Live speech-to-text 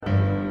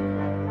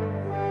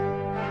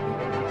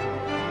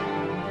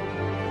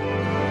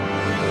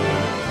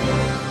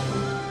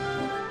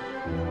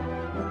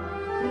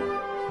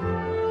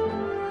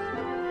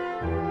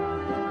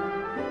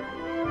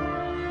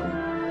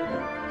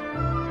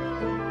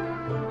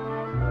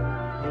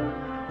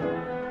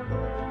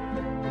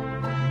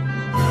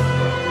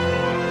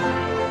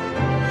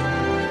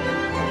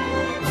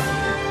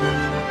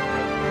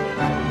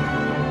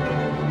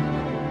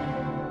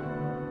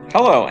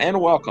Hello and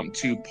welcome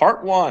to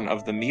part one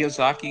of the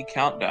Miyazaki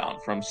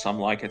Countdown from Some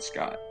Like It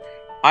Scott.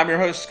 I'm your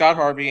host Scott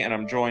Harvey, and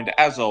I'm joined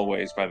as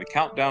always by the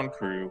Countdown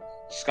crew,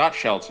 Scott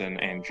Shelton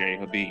and Jay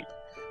Habib.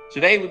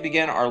 Today we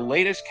begin our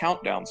latest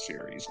Countdown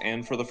series,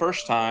 and for the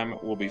first time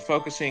we'll be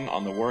focusing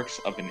on the works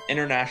of an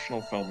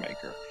international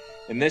filmmaker.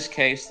 In this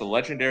case, the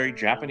legendary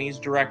Japanese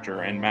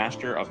director and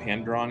master of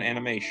hand-drawn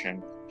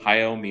animation,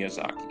 Hayao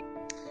Miyazaki.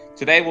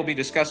 Today we'll be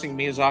discussing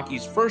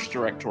Miyazaki's first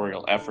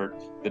directorial effort,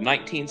 the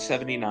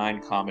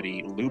 1979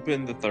 comedy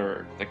Lupin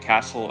III, The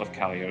Castle of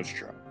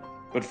Cagliostro.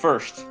 But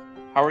first,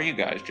 how are you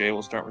guys? Jay,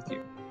 we'll start with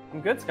you.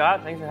 I'm good,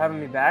 Scott. Thanks for having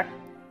me back.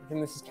 I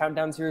think this is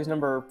Countdown Series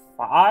number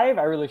 5.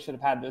 I really should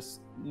have had this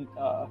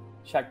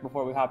checked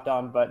before we hopped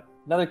on, but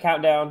another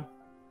countdown.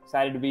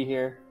 Excited to be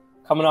here.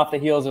 Coming off the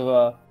heels of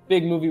a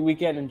big movie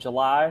weekend in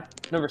July.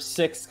 Number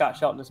 6, Scott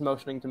Shelton is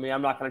motioning to me.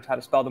 I'm not going to try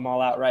to spell them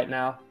all out right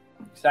now.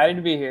 Excited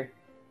to be here.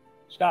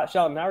 Scott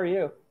Shelton, how are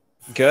you?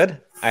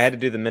 Good. I had to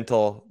do the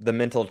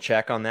mental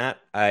check on that.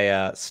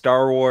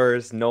 Star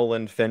Wars,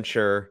 Nolan,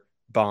 Fincher,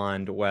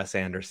 Bond, Wes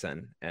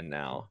Anderson, and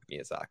now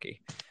Miyazaki.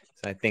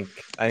 So I think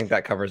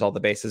that covers all the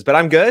bases. But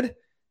I'm good.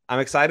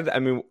 I'm excited. I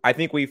mean, I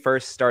think we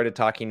first started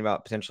talking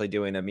about potentially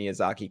doing a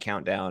Miyazaki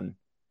countdown.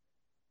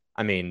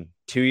 2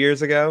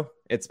 years ago.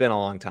 It's been a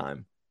long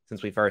time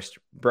since we first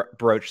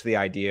broached the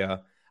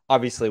idea.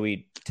 Obviously,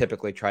 we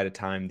typically try to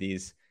time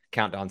these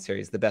countdown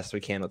series the best we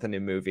can with a new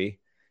movie.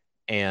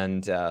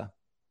 And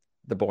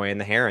The Boy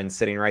and the Heron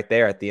sitting right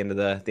there at the end of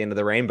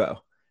the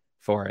rainbow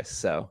for us.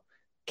 So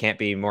can't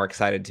be more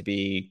excited to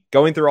be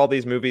going through all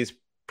these movies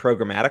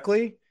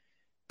programmatically,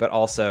 but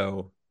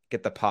also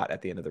get the pot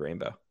at the end of the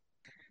rainbow.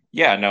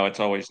 Yeah, no, it's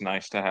always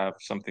nice to have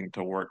something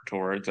to work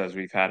towards, as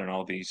we've had in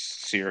all these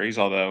series,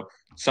 although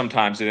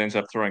sometimes it ends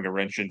up throwing a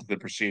wrench into the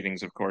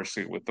proceedings, of course,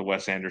 with the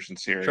Wes Anderson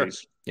series. Sure.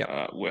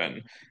 Yep.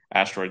 When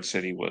Asteroid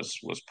City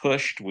was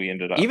pushed, we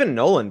ended up... Even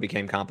Nolan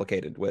became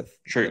complicated with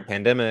the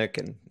pandemic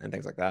and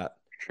things like that.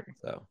 True.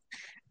 So,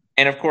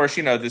 and of course,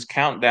 this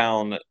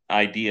countdown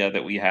idea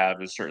that we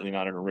have is certainly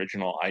not an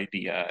original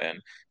idea, and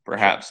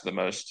perhaps the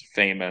most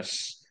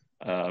famous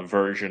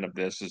version of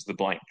this is the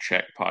Blank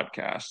Check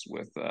podcast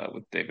with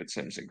David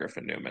Sims and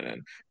Griffin Newman,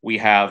 and we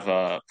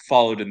have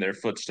followed in their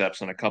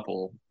footsteps on a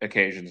couple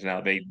occasions. Now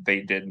they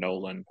did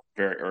Nolan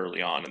very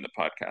early on in the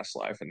podcast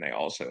life, and they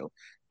also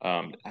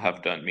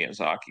have done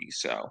Miyazaki.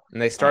 So,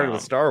 and they started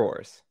with Star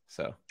Wars.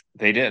 So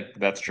they did.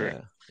 That's true.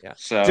 Yeah.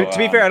 So to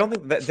be fair, I don't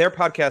think that their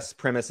podcast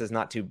premise is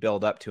not to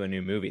build up to a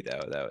new movie,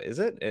 though. Is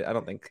it? I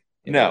don't think.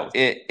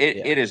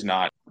 It is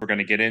not. We're going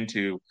to get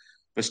into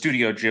the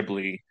Studio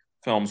Ghibli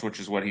films, which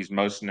is what he's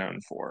most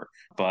known for.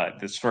 But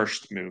this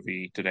first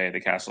movie today,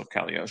 The Castle of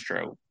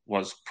Cagliostro,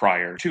 was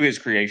prior to his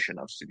creation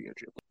of Studio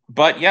Ghibli.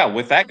 But yeah,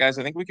 with that, guys,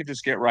 I think we could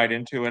just get right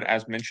into it.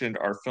 As mentioned,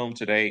 our film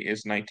today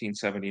is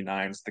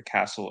 1979's The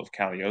Castle of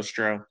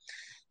Cagliostro.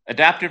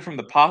 Adapted from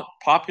the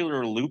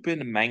popular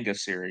Lupin manga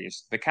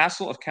series, The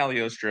Castle of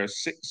Cagliostro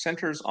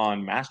centers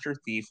on Master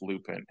Thief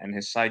Lupin and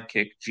his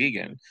sidekick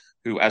Jigen,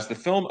 who, as the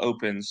film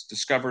opens,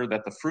 discover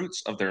that the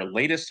fruits of their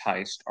latest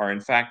heist are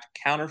in fact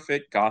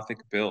counterfeit Gothic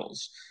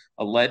bills,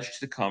 alleged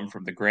to come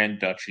from the Grand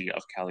Duchy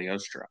of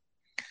Cagliostro.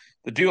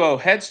 The duo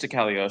heads to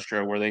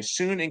Cagliostro, where they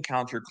soon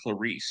encounter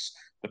Clarisse,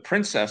 the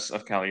Princess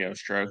of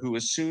Cagliostro, who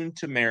is soon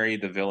to marry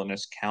the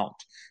villainous Count,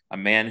 a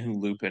man who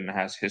Lupin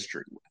has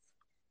history with.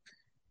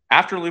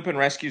 After Lupin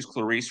rescues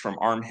Clarisse from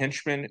armed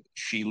henchmen,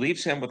 she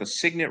leaves him with a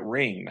signet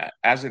ring that,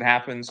 as it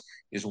happens,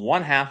 is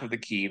one half of the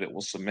key that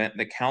will cement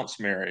the Count's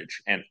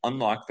marriage and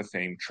unlock the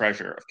famed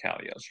treasure of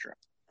Cagliostro.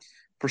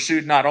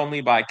 Pursued not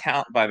only by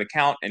the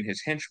Count and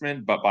his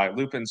henchmen, but by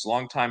Lupin's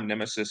longtime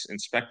nemesis,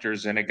 Inspector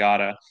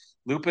Zenigata,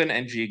 Lupin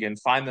and Jigen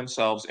find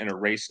themselves in a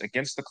race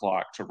against the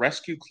clock to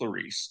rescue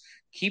Clarisse,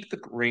 keep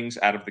the rings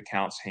out of the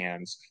Count's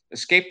hands,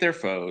 escape their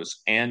foes,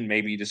 and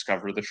maybe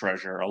discover the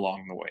treasure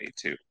along the way,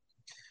 too.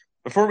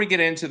 Before we get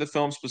into the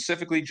film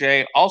specifically,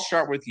 Jay, I'll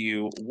start with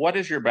you. What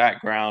is your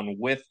background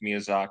with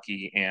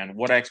Miyazaki, and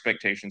what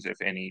expectations, if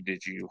any,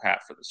 did you have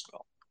for this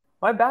film?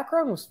 My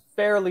background was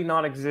fairly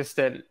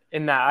non-existent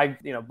in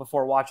that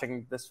before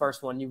watching this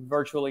first one, knew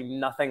virtually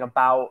nothing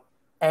about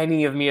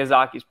any of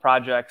Miyazaki's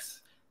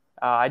projects.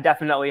 I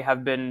definitely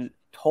have been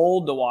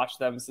told to watch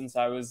them since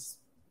I was,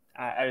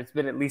 it's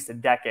been at least a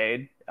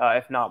decade,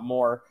 if not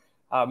more.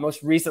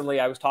 Most recently,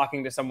 I was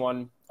talking to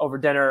someone over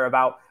dinner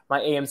about my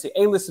AMC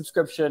A-list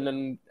subscription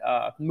and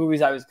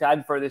movies I was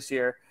guided for this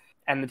year.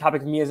 And the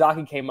topic of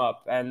Miyazaki came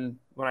up. And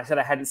when I said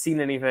I hadn't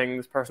seen anything,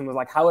 this person was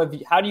like, how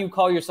do you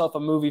call yourself a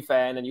movie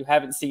fan and you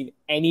haven't seen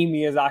any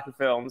Miyazaki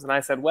films? And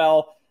I said,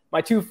 well,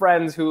 my two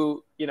friends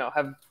who,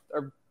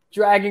 are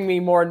dragging me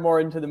more and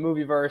more into the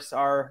movieverse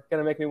are going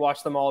to make me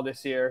watch them all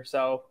this year.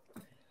 So,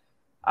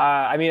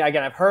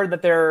 again, I've heard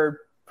that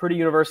they're pretty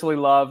universally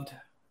loved,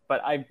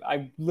 but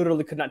I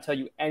literally could not tell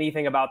you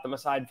anything about them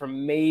aside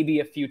from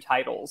maybe a few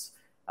titles.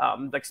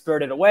 Like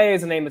Spirited Away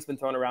is a name that's been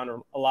thrown around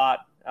a lot.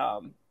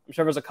 I'm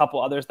sure there's a couple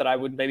others that I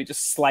would maybe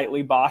just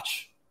slightly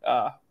botch,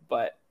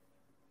 but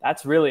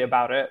that's really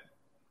about it.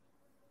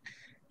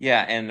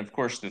 Yeah, and of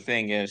course the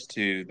thing is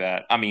too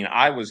that I mean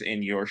I was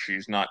in your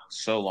shoes not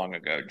so long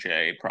ago,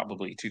 Jay,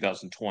 probably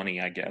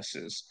 2020, I guess,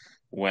 is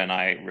when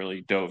I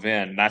really dove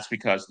in. That's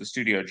because the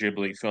Studio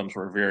Ghibli films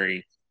were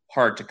very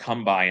hard to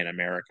come by in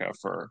America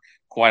for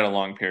quite a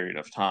long period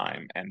of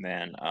time, and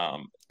then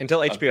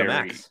Until a HBO very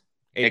Max.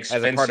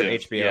 As a part of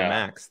expensive, HBO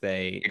Max,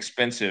 they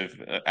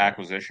expensive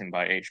acquisition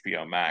by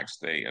HBO Max.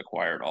 They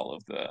acquired all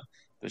of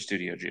the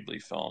Studio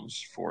Ghibli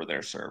films for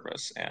their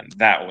service, and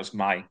that was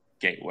my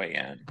gateway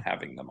in,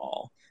 having them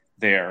all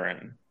there.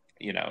 And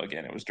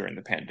again, it was during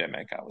the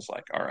pandemic. I was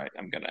like, all right,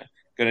 I'm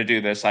gonna do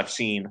this. I've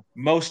seen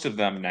most of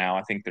them now.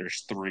 I think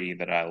there's three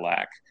that I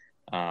lack,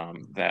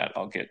 that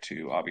I'll get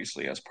to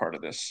obviously as part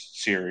of this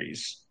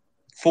series.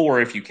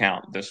 Four if you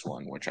count this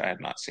one, which I had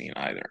not seen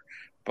either.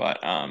 But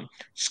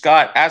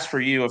Scott, as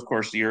for you, of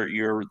course,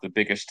 you're the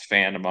biggest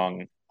fan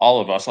among all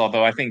of us.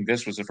 Although I think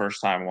this was the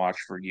first time watch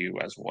for you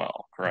as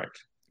well.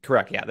 Correct?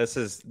 correct. Yeah, this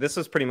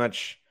was pretty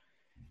much.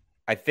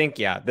 I think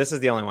this is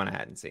the only one I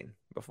hadn't seen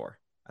before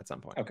at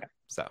some point. Okay.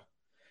 So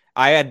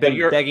I had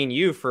been begging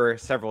you for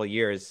several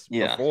years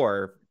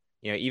before,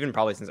 even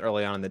probably since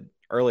early on in the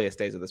earliest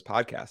days of this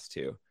podcast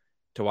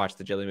to watch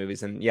the Ghibli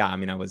movies. And I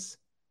mean, I was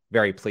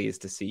very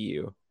pleased to see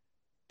you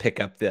pick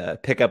up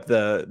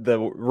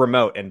the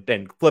remote and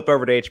then flip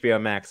over to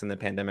HBO Max in the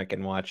pandemic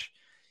and watch,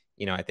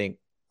 I think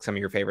some of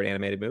your favorite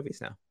animated movies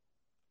now.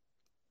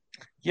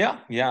 Yeah,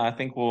 I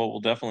think we'll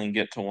definitely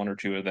get to one or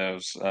two of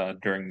those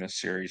during this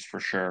series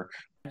for sure.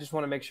 I just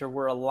want to make sure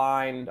we're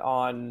aligned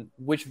on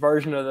which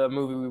version of the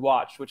movie we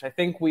watched, which I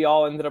think we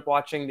all ended up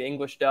watching the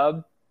English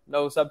dub,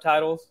 no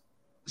subtitles.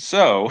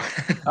 So,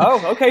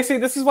 okay. See,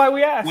 this is why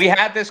we asked. We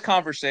had this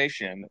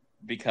conversation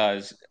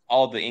because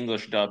all the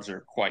English dubs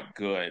are quite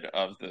good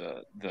of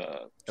the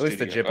at least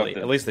the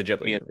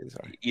Ghibli movies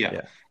are.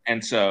 Yeah.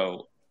 And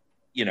so,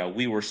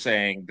 we were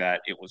saying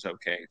that it was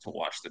okay to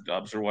watch the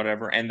dubs or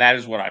whatever, and that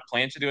is what I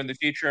plan to do in the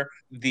future.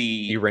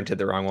 You rented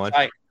the wrong one.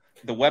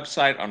 The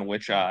website on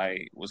which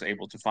I was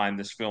able to find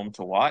this film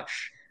to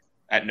watch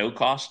at no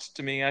cost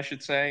to me, I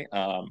should say,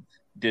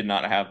 did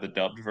not have the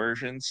dubbed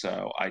version,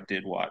 so I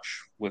did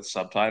watch with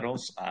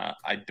subtitles.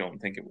 I don't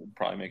think it will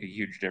probably make a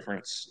huge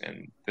difference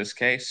in this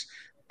case,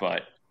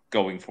 but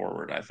going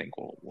forward, I think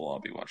we'll all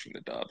be watching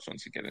the dubs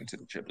once we get into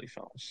the Ghibli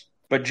films.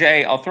 But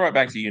Jay, I'll throw it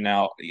back to you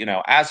now.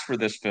 As for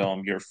this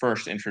film, your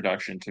first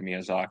introduction to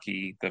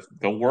Miyazaki,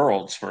 the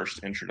world's first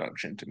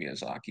introduction to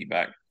Miyazaki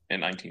back in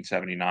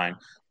 1979,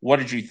 what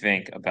did you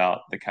think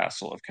about The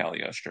Castle of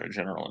Cagliostro?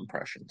 General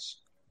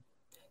impressions.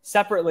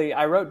 Separately,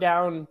 I wrote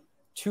down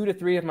 2 to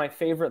 3 of my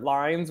favorite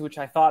lines, which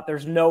I thought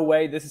there's no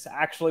way this is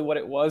actually what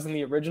it was in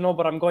the original,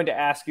 but I'm going to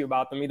ask you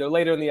about them either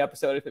later in the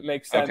episode if it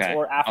makes sense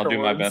or afterwards. I'll do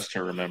my best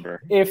to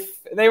remember.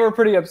 If they were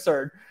pretty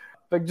absurd.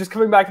 But just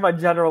coming back to my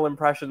general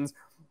impressions,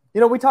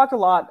 we talked a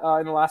lot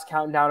in the last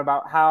countdown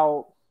about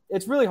how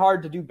it's really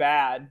hard to do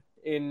bad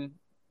in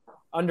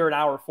under an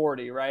hour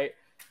 40, right?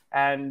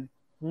 And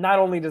not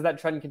only does that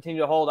trend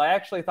continue to hold, I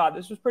actually thought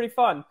this was pretty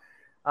fun.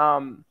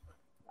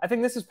 I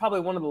think this is probably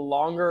one of the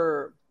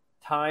longer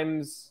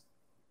times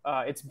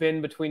it's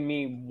been between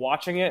me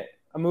watching a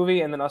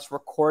movie and then us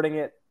recording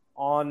it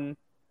on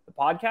the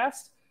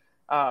podcast.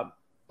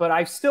 But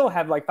I still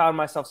have found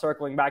myself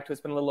circling back to it.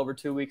 It's been a little over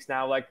 2 weeks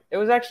now. It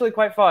was actually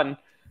quite fun.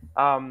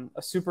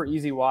 A super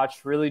easy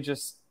watch, really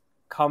just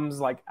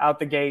comes out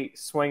the gate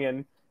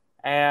swinging.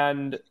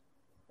 And,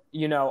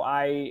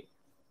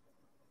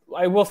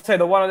 I will say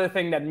the one other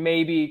thing that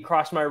maybe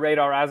crossed my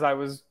radar as I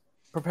was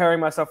preparing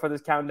myself for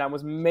this countdown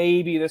was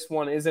maybe this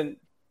one isn't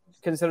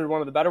considered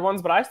one of the better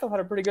ones, but I still had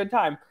a pretty good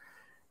time.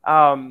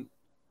 I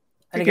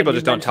think people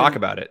just don't talk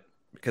about it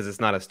because it's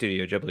not a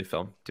Studio Ghibli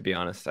film, to be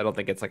honest. I don't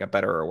think it's a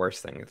better or worse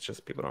thing. It's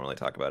just people don't really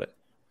talk about it.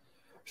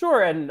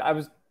 Sure, and I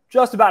was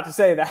just about to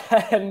say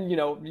that, and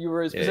you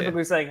were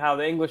specifically saying how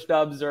the English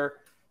dubs are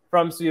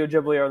from Studio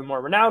Ghibli are the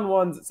more renowned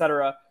ones,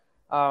 etc.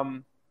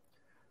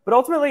 But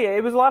ultimately,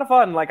 it was a lot of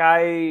fun.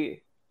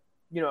 I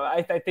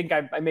think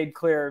I made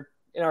clear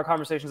in our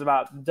conversations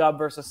about dub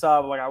versus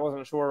sub, I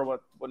wasn't sure what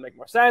would make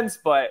more sense,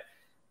 but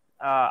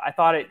I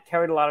thought it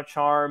carried a lot of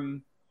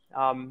charm.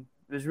 It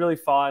was really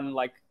fun,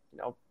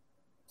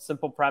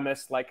 simple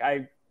premise.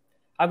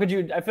 How could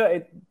you? I feel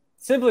it.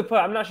 Simply put,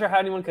 I'm not sure how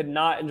anyone could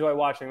not enjoy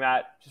watching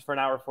that just for an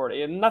hour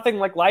 40. And nothing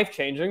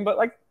life-changing, but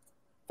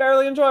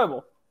fairly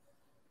enjoyable.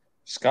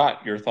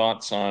 Scott, your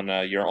thoughts on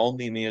your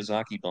only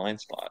Miyazaki blind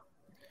spot?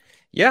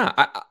 Yeah,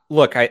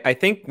 I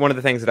think one of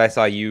the things that I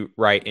saw you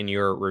write in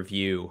your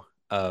review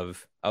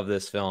of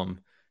this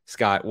film,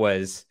 Scott,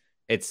 was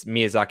it's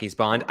Miyazaki's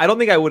Bond. I don't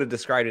think I would have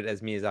described it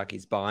as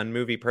Miyazaki's Bond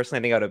movie.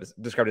 Personally, I think I would have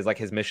described it as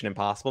his Mission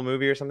Impossible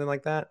movie or something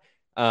like that.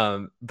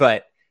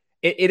 But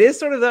it is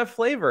sort of that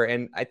flavor.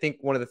 And I think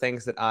one of the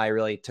things that I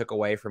really took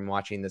away from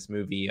watching this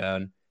movie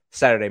on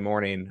Saturday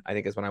morning, I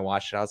think is when I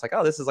watched it, I was like,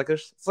 oh, this is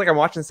it's like I'm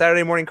watching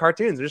Saturday morning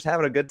cartoons. I'm just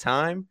having a good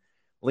time,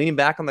 leaning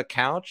back on the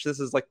couch. This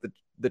is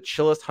the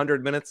chillest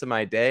 100 minutes of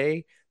my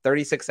day,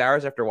 36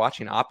 hours after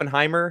watching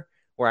Oppenheimer,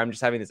 where I'm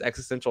just having this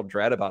existential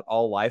dread about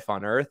all life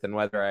on Earth and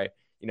whether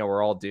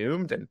we're all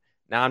doomed. And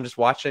now I'm just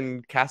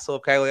watching Castle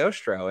of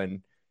Cagliostro,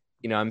 and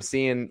I'm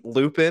seeing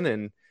Lupin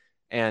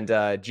and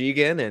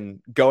Jigen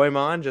and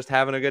Goemon just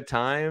having a good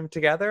time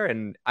together.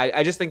 And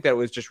I just think that it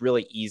was just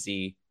really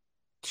easy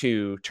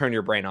to turn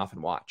your brain off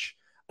and watch.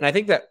 And I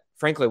think that,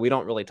 frankly, we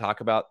don't really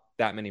talk about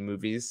that many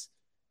movies,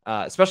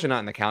 especially not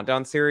in the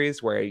Countdown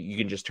series, where you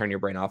can just turn your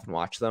brain off and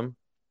watch them.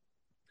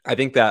 I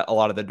think that a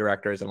lot of the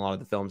directors and a lot of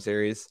the film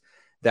series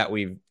that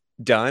we've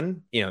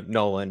done,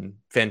 Nolan,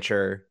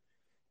 Fincher,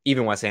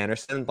 even Wes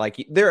Anderson,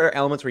 like there are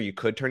elements where you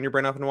could turn your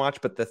brain off and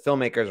watch, but the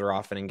filmmakers are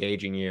often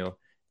engaging you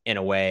in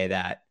a way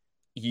that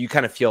you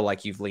kind of feel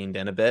like you've leaned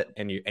in a bit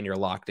and you're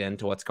locked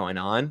into what's going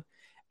on.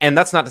 And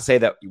that's not to say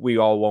that we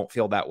all won't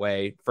feel that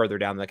way further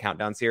down the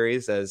Countdown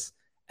series as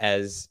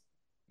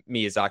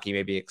Miyazaki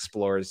maybe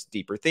explores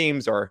deeper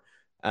themes or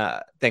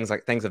things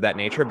of that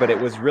nature. But it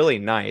was really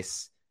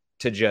nice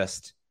to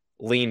just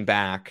lean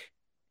back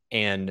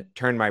and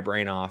turn my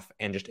brain off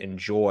and just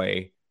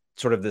enjoy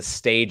sort of the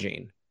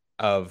staging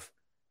of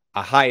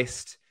a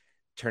heist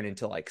turn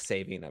into like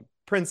saving a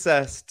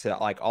princess to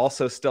like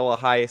also still a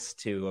heist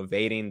to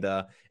evading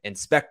the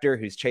inspector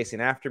who's chasing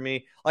after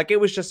me. Like it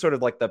was just sort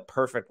of like the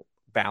perfect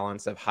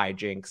balance of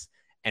hijinks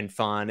and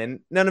fun,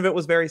 and none of it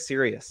was very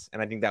serious.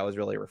 And I think that was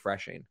really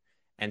refreshing.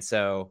 And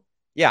so,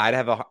 yeah, I'd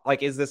have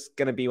is this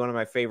going to be one of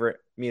my favorite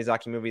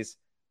Miyazaki movies?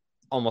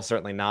 Almost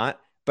certainly not,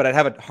 but I'd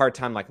have a hard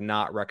time like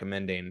not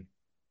recommending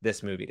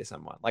this movie to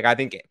someone. Like I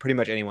think pretty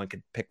much anyone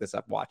could pick this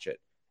up, watch it,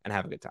 and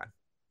have a good time.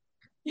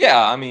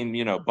 Yeah, I mean,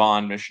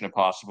 Bond, Mission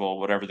Impossible,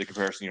 whatever the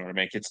comparison you want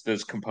to make, it's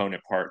those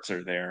component parts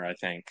are there, I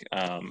think.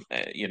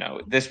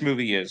 This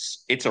movie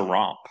it's a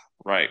romp,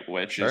 right?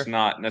 Which Sure. is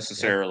not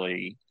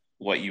necessarily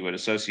what you would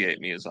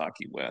associate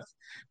Miyazaki with.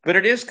 But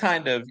it is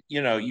kind of,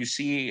 you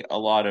see a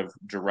lot of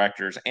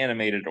directors,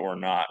 animated or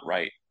not,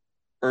 right?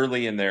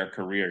 Early in their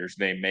careers,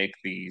 they make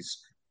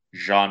these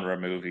genre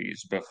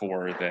movies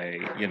before they,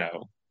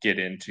 get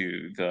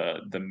into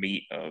the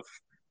meat of,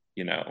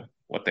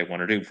 what they want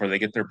to do before they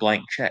get their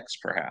blank checks,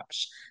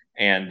 perhaps.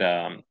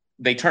 And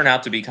they turn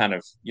out to be kind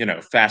of,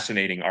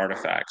 fascinating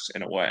artifacts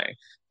in a way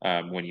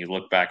when you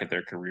look back at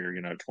their career,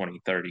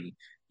 20, 30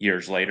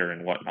 years later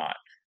and whatnot.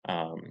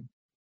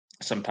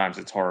 Sometimes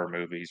it's horror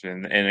movies.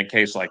 And in a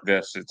case like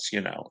this, it's,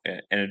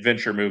 an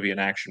adventure movie, an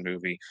action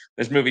movie.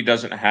 This movie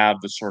doesn't have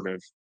the sort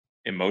of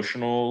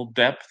emotional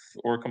depth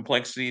or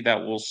complexity that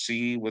we'll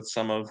see with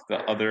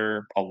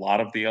a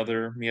lot of the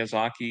other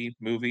Miyazaki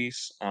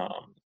movies.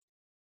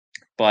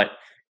 But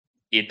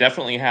it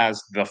definitely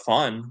has the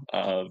fun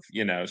of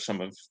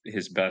some of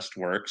his best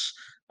works,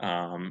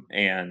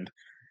 and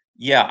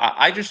yeah,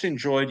 I just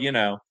enjoyed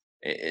the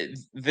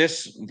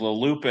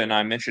Lupin.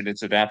 I mentioned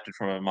it's adapted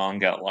from a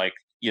manga. Like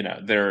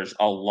there's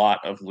a lot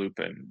of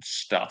Lupin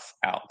stuff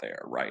out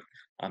there, right?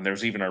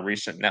 There's even a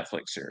recent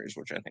Netflix series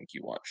which I think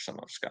you watched some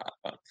of, Scott.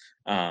 But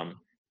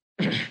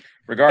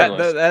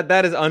regardless,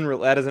 that is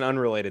an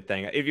unrelated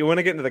thing. If you want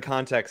to get into the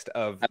context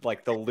of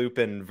like the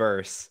Lupin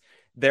verse,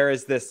 there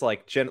is this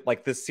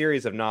this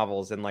series of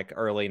novels in like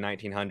early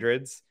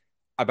 1900s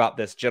about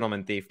this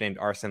gentleman thief named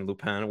Arsène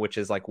Lupin, which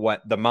is like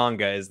what the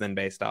manga is then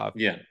based off.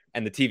 Yeah.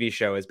 And the TV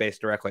show is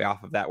based directly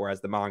off of that,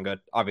 whereas the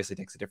manga obviously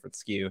takes a different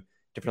skew.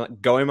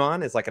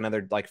 Goemon is like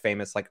another like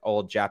famous like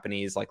old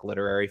Japanese like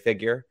literary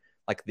figure,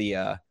 like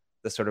the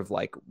sort of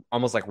like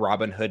almost like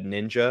Robin Hood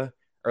ninja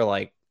or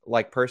like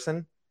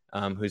person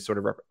who sort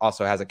of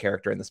also has a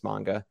character in this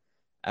manga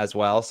as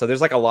well. So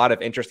there's like a lot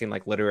of interesting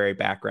like literary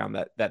background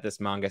that this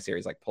manga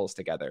series like pulls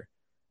together,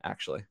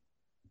 actually.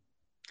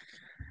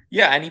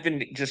 Yeah, and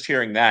even just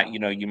hearing that,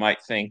 you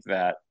might think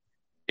that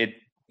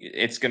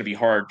it's going to be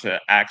hard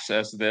to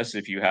access this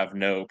if you have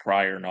no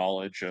prior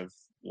knowledge of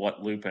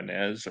what Lupin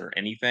is or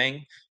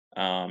anything.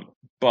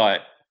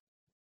 But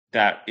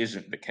that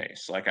isn't the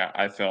case. Like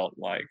I felt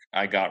like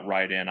I got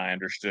right in. I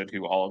understood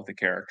who all of the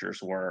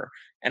characters were,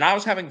 and I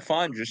was having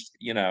fun just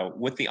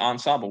with the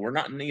ensemble. We're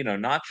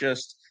not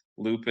just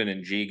Lupin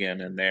and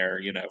Jigen and their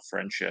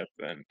friendship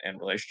and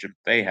relationship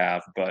they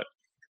have, but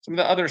some of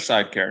the other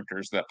side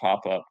characters that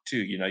pop up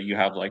too. You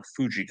have like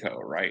Fujiko,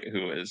 right,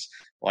 who is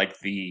like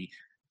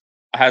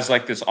has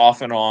like this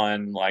off and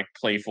on like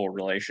playful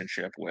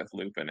relationship with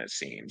Lupin, it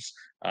seems,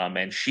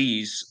 and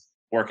she's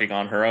working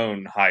on her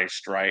own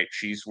heist, right?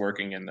 She's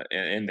working in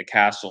the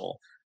castle,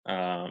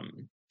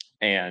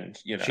 and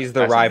she's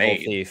the as a rival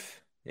maid.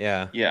 thief.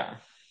 Yeah. Yeah.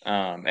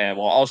 And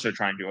while also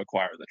trying to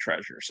acquire the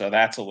treasure. So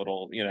that's a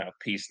little,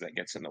 piece that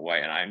gets in the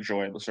way. And I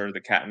enjoy the sort of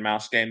the cat and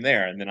mouse game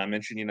there. And then I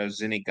mentioned,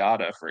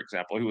 Zenigata, for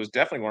example, who was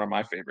definitely one of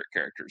my favorite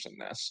characters in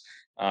this,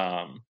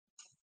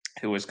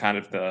 who was kind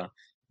of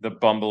the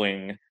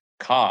bumbling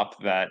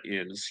cop that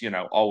is,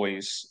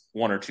 always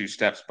one or two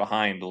steps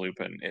behind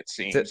Lupin, it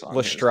seems. Is it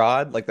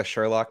Lestrade, like the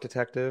Sherlock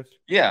detective?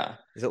 Yeah.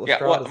 Is it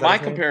Lestrade? Yeah, well, my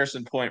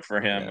comparison point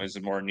for him is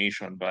a more niche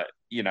one, but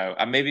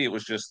maybe it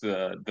was just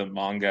the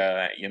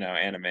manga,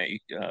 anime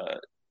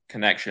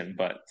connection.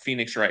 But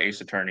Phoenix Wright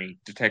Ace Attorney,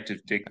 Detective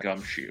Dick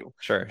Gumshoe,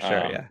 sure,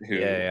 yeah,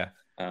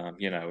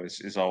 who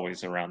is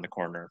always around the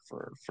corner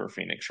for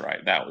Phoenix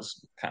Wright. That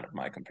was kind of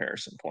my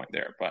comparison point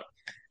there. But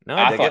no,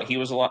 I thought he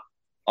was a lot.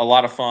 a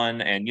lot of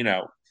fun, and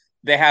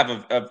they have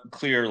a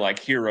clear like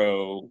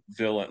hero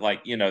villain,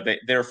 like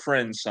they're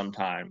friends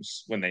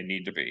sometimes when they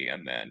need to be,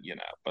 and then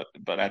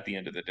but at the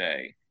end of the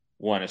day,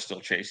 one is still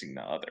chasing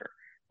the other.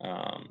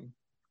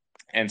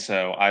 And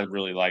so I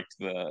really liked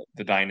the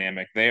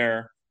dynamic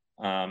there.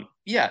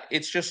 Yeah,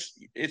 it's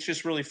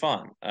just really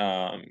fun.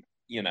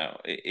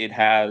 It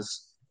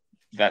has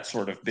that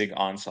sort of big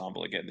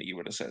ensemble again that you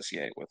would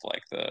associate with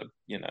like the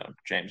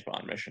James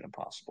Bond, Mission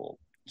Impossible,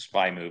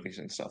 spy movies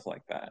and stuff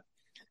like that.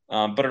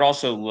 But it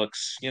also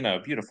looks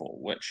beautiful,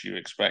 which you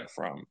expect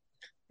from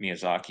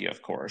Miyazaki,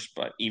 of course.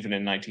 But even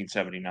in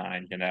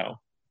 1979,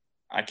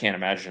 I can't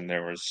imagine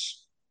there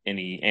was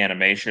any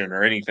animation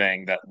or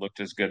anything that looked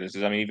as good as,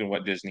 I mean, even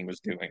what Disney was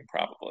doing,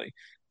 probably.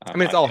 I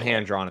mean, it's all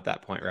hand drawn at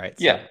that point, right?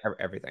 So yeah,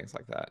 everything's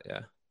like that.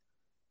 Yeah.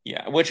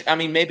 Yeah, which I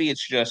mean, maybe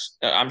it's just,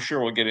 I'm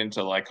sure we'll get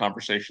into like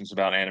conversations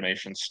about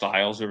animation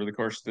styles over the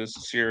course of this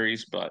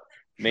series, but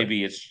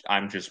maybe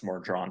I'm just more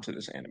drawn to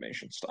this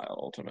animation style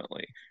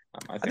ultimately.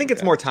 I think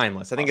it's more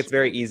timeless. I think it's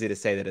very easy to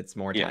say that it's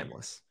more Yeah.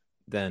 timeless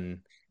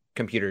than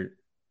computer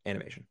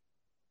animation.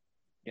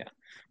 Yeah,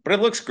 but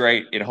it looks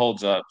great. It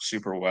holds up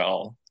super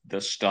well.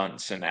 The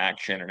stunts and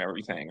action and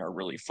everything are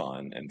really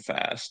fun and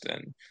fast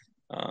and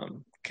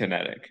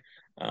kinetic.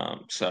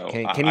 So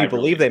Can you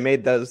believe they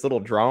made those little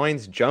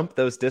drawings jump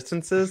those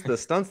distances? The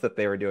stunts that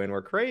they were doing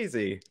were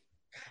crazy.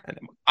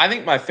 I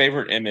think my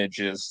favorite image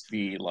is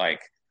the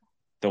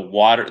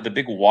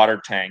big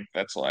water tank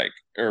that's like,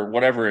 or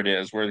whatever it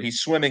is, where he's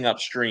swimming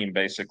upstream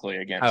basically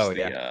against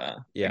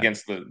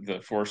against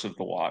the force of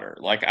the water.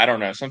 Like, I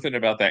don't know, something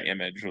about that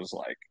image was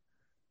like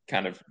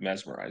kind of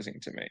mesmerizing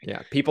to me.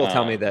 Yeah, people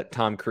tell me that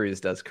Tom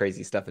Cruise does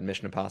crazy stuff in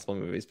Mission Impossible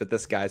movies, but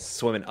this guy's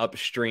swimming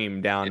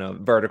upstream down a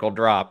vertical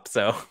drop,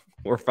 so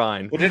we're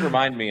fine. Well, it did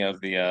remind me of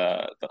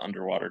the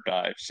underwater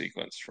dive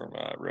sequence from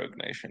Rogue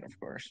Nation, of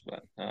course,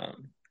 but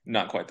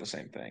not quite the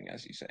same thing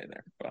as you say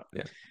there. But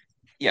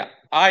yeah,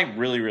 I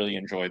really, really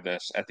enjoyed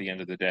this at the end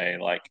of the day.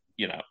 Like,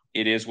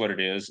 it is what it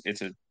is.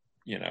 It's a,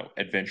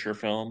 adventure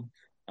film.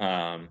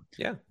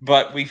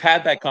 But we've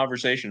had that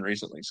conversation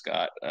recently,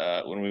 Scott,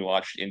 when we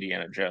watched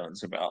Indiana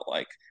Jones about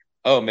like,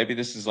 oh, maybe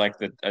this is like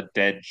a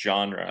dead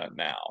genre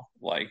now.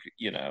 Like,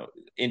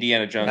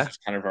 Indiana Jones is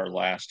kind of our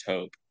last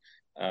hope.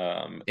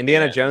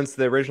 Indiana Jones,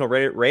 the original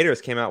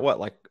Raiders came out, what,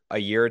 like a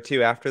year or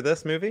two after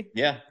this movie?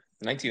 Yeah,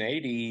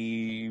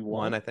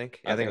 1981, I think.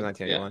 I think it was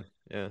 1981.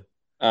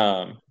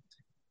 Yeah.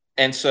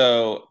 And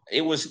so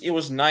it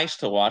was nice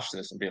to watch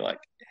this and be like,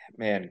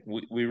 man,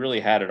 we really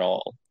had it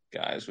all,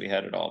 guys. We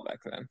had it all back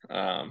then.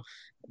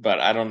 But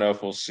I don't know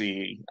if we'll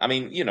see. I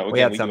mean, again, we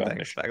had some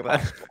things back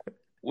then.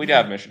 We'd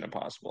have Mission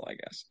Impossible, I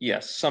guess.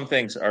 Yes, some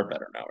things are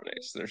better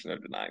nowadays. There's no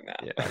denying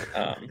that. Yeah.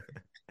 But,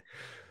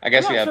 I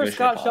guess we have Mission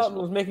Scott Impossible.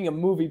 Shelton was making a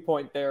movie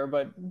point there,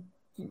 but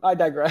I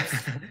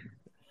digress.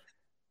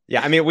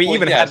 Yeah, I mean, if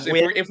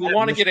we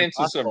want to get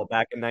into some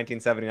back in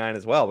 1979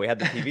 as well, we had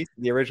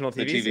the original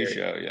TV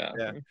show.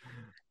 Yeah.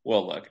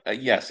 Well, look,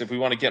 yes, if we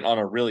want to get on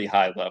a really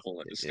high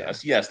level and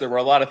discuss, yes, there were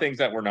a lot of things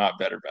that were not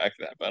better back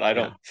then, but I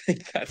don't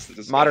think that's the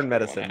discussion. Modern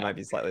medicine might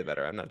be slightly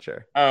better. I'm not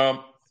sure.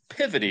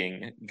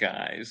 Pivoting,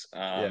 guys.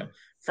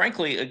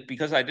 Frankly,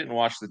 because I didn't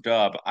watch the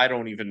dub, I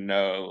don't even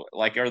know.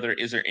 Like,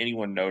 is there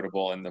anyone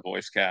notable in the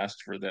voice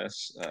cast for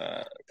this?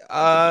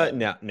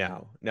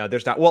 No,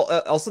 there's not.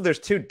 Well, also there's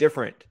two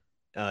different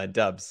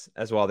dubs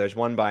as well. There's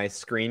one by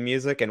Screen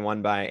Music and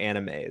one by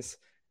Animes.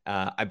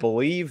 I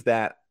believe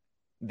that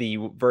the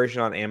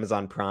version on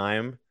Amazon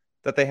Prime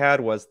that they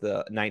had was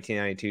the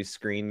 1992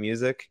 Screen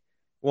Music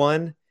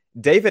one.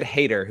 David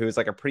Hayter, who is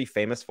like a pretty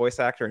famous voice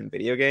actor in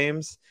video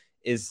games,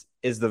 is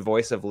the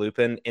voice of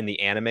Lupin in the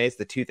animes,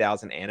 the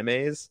 2000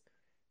 animes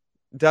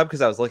dub,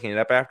 because I was looking it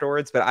up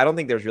afterwards, but I don't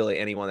think there's really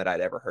anyone that I'd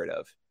ever heard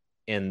of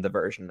in the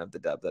version of the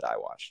dub that I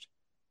watched.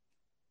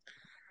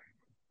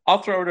 I'll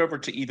throw it over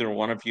to either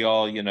one of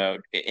y'all.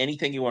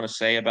 Anything you want to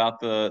say about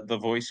the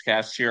voice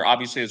cast here?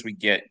 Obviously, as we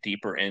get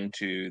deeper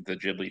into the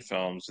Ghibli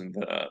films and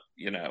the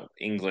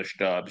English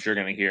dubs, you're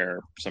going to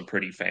hear some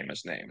pretty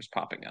famous names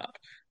popping up.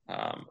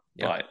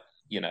 But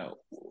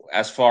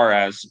as far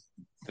as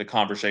the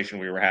conversation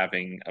we were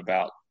having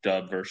about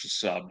dub versus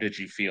sub, did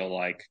you feel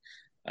like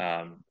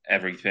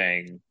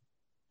everything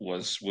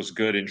was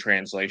good in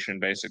translation,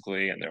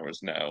 basically, and there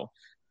was no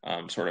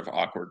sort of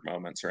awkward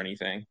moments or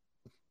anything?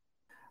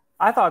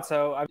 I thought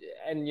so.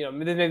 And,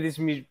 maybe this is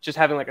me just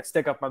having like a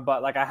stick up my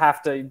butt. Like, I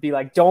have to be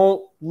like,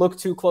 don't look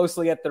too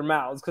closely at their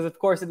mouths, because of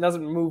course it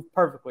doesn't move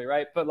perfectly,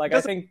 right? But like,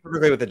 I think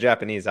perfectly with the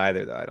Japanese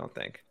either, though. I don't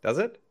think. Does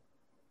it?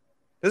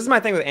 This is my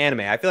thing with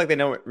anime. I feel like they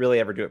don't really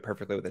ever do it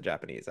perfectly with the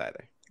Japanese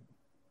either.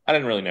 I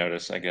didn't really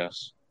notice, I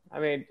guess. I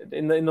mean,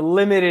 in the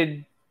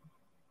limited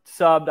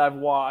subbed I've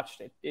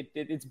watched,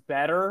 it's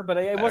better, but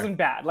it wasn't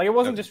bad. Like, it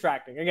wasn't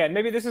distracting. Again,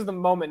 maybe this is the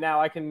moment now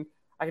I can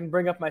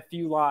bring up my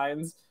few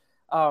lines.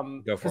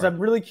 Because I'm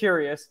really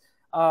curious.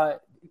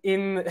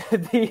 In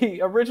the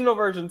original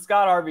version,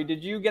 Scott Harvey,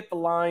 did you get the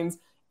lines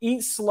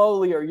 "eat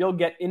slowly or you'll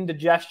get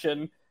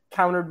indigestion"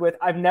 countered with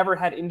 "I've never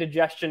had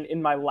indigestion in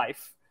my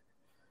life"?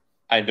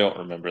 I don't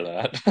remember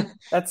that.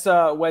 That's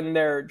when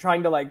they're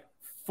trying to like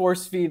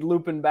force feed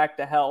Lupin back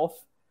to health.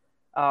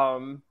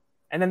 And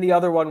then the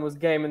other one was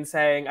Goemon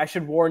saying, "I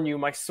should warn you,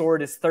 my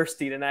sword is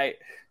thirsty tonight."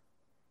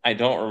 I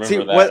don't remember See,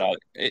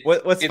 that.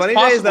 what's It's funny,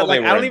 Jay, is that possible they like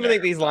I were don't in even there,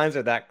 think these but lines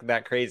are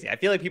that crazy. I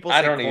feel like people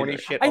I say don't corny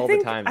either. shit I all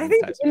think the time. I in these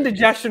think types the of movies.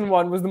 indigestion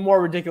one was the more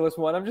ridiculous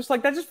one. I'm just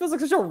like, that just feels like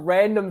such a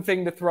random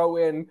thing to throw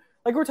in.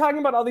 Like, we're talking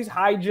about all these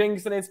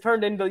hijinks, and it's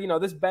turned into,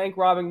 this bank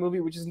robbing movie,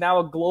 which is now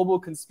a global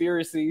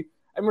conspiracy.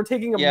 And we're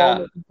taking a Yeah.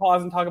 moment to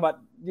pause and talk about,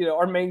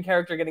 our main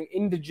character getting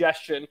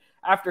indigestion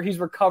after he's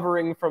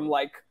recovering from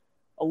like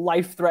a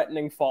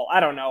life-threatening fall. I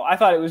don't know. I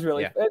thought it was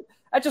really. Yeah.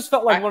 It just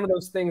felt like one of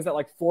those things that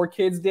like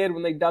 4Kids did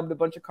when they dubbed a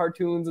bunch of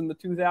cartoons in the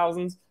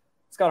 2000s.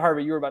 Scott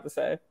Harvey, you were about to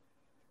say.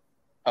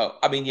 Oh,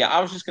 I mean, yeah,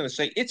 I was just going to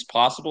say it's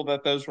possible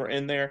that those were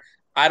in there.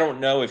 I don't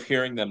know if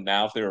hearing them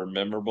now, if they were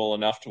memorable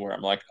enough to where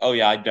I'm like, oh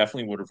yeah, I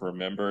definitely would have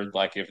remembered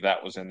like if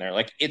that was in there.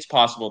 Like it's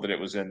possible that it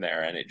was in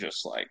there and it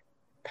just like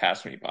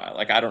passed me by.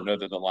 Like I don't know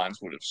that the lines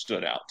would have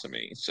stood out to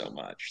me so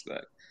much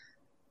that.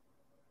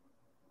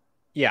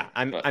 Yeah,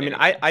 But I mean,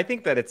 anyway. I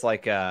think that it's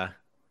like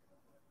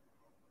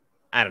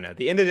I don't know.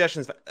 The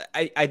indigestions.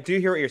 I do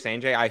hear what you're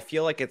saying, Jay. I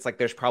feel like it's like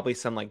there's probably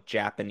some like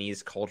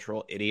Japanese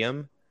cultural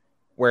idiom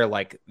where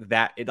like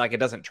that it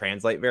doesn't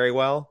translate very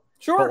well.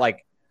 Sure. But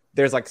like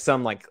there's like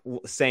some like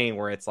saying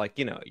where it's like,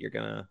 you're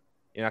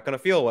not gonna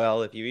feel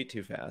well if you eat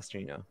too fast,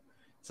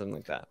 something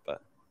like that.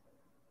 But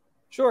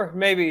sure,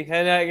 maybe.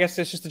 And I guess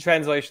it's just a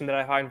translation that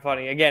I find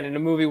funny. Again, in a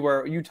movie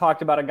where you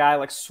talked about a guy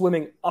like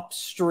swimming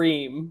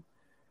upstream.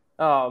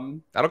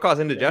 That'll cause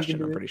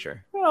indigestion, I'm pretty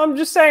sure. Well, I'm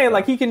just saying,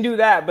 like, he can do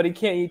that, but he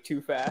can't eat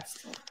too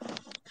fast.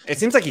 It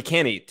seems like he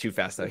can't eat too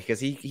fast, though,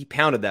 because he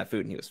pounded that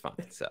food and he was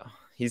fine. So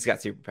he's got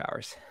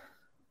superpowers.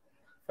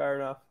 Fair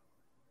enough.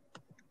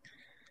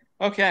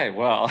 Okay,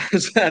 well,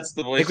 that's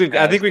the voice.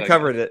 I think we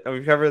covered it.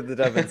 We've covered the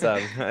dub and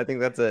sub. I think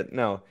that's it.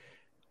 No,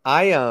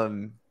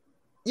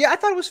 yeah, I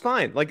thought it was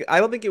fine. Like, I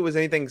don't think it was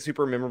anything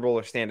super memorable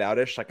or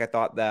standoutish. Like, I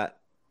thought that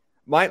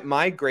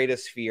my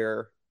greatest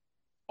fear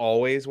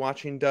always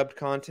watching dubbed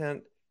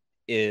content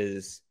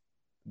is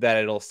that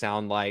it'll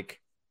sound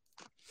like,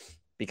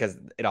 because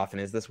it often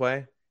is this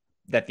way,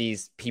 that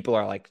these people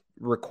are like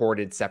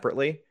recorded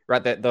separately,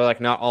 right? That they're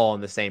like not all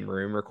in the same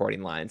room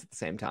recording lines at the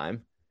same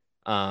time.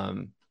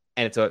 And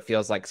so it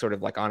feels like sort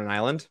of like on an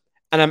island.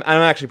 And I'm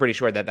actually pretty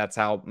sure that that's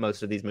how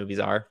most of these movies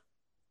are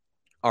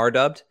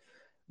dubbed.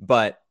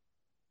 But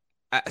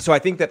so I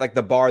think that like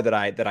the bar that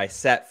I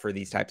set for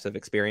these types of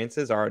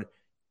experiences are,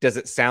 does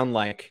it sound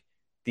like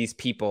these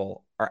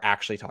people are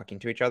actually talking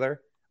to each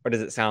other, or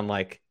does it sound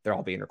like they're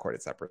all being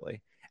recorded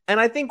separately?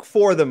 And I think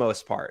for the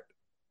most part,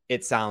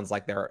 it sounds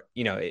like they're,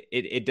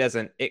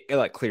 it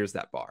like clears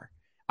that bar.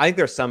 I think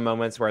there's some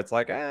moments where it's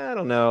like, I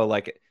don't know,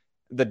 like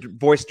the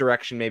voice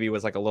direction maybe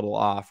was like a little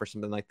off or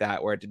something like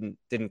that, where it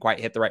didn't quite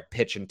hit the right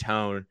pitch and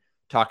tone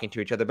talking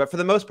to each other. But for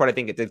the most part, I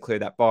think it did clear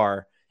that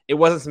bar. It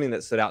wasn't something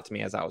that stood out to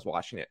me as I was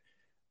watching it.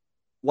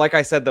 Like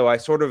I said, though, I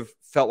sort of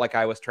felt like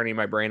I was turning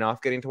my brain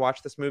off getting to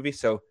watch this movie.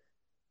 So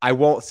I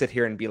won't sit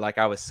here and be like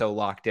I was so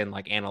locked in,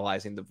 like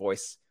analyzing the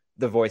voice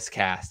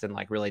cast and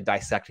like really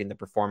dissecting the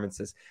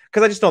performances,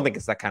 because I just don't think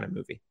it's that kind of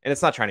movie, and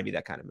it's not trying to be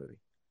that kind of movie.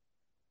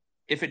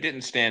 If it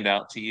didn't stand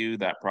out to you,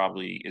 that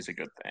probably is a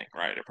good thing,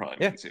 right? It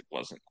probably means it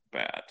wasn't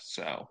bad.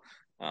 So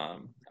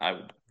I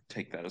would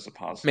take that as a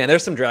positive. Man,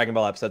 there's some Dragon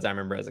Ball episodes I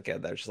remember as a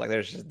kid that are just like,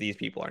 these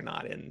people are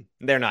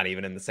they're not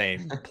even in the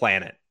same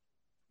planet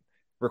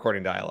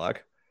recording dialogue.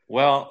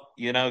 Well,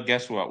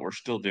 guess what? We're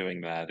still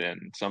doing that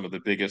in some of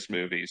the biggest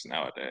movies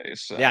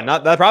nowadays. So. Yeah,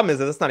 the problem is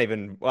that it's not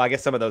even. Well, I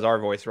guess some of those are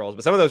voice roles,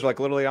 but some of those are like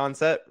literally on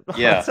set.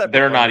 Yeah,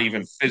 they're not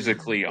even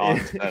physically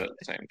on set at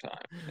the same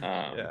time.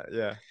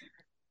 Yeah.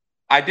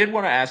 I did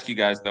want to ask you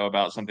guys though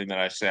about something that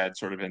I said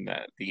sort of in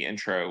the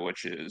intro,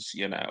 which is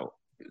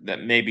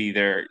that maybe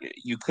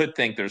you could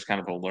think there's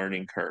kind of a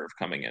learning curve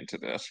coming into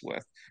this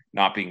with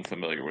not being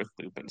familiar with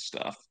Lupin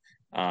stuff,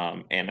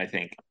 and I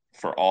think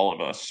for all of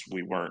us,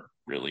 we weren't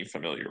really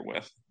familiar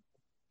with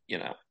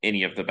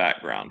any of the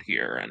background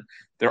here, and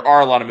there are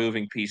a lot of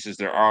moving pieces.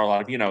 There are a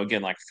lot of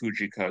again, like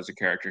Fujiko is a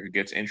character who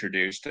gets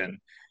introduced, and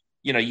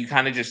you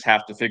kind of just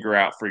have to figure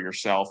out for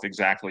yourself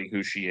exactly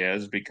who she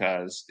is,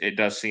 because it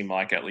does seem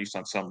like, at least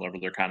on some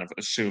level, they're kind of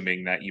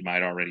assuming that you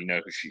might already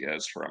know who she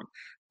is from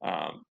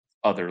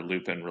other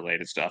Lupin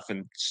related stuff,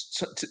 and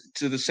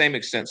to the same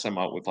extent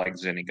somewhat with like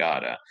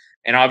Zenigata.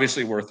 And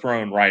obviously we're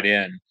thrown right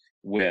in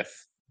with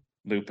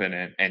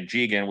Lupin and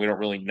Jigen. We don't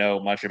really know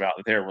much about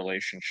their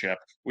relationship.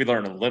 We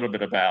learn a little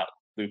bit about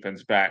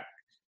Lupin's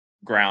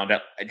background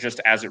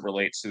just as it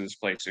relates to this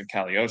place in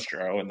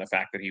Cagliostro and the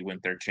fact that he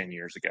went there 10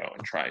 years ago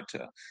and tried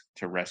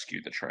to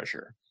rescue the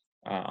treasure.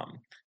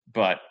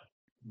 But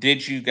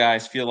did you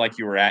guys feel like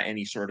you were at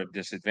any sort of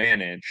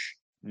disadvantage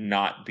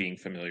not being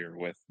familiar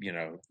with,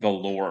 the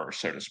lore,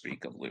 so to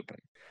speak, of Lupin?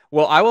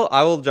 Well,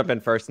 I will jump in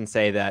first and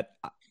say that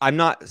I'm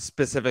not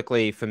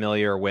specifically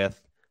familiar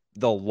with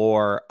the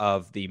lore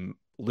of the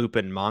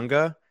Lupin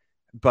manga,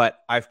 but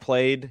I've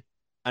played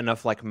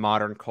enough like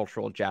modern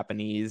cultural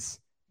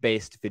Japanese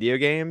based video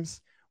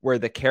games where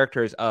the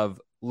characters of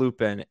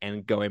Lupin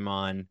and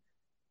Goemon,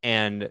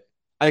 and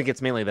I think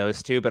it's mainly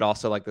those two, but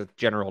also like the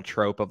general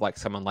trope of like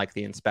someone like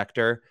the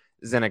Inspector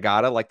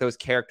Zenigata, like those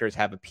characters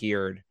have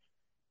appeared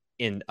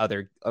in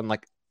other,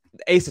 like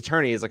Ace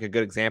Attorney is like a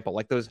good example.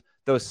 Like those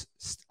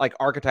like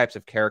archetypes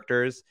of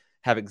characters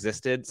have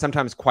existed,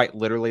 sometimes quite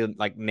literally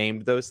like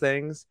named those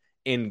things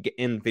in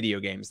video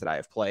games that I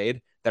have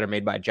played that are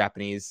made by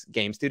Japanese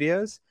game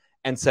studios.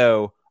 And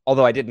so,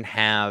 although I didn't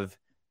have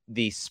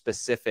the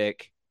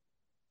specific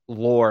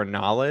lore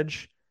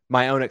knowledge,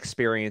 my own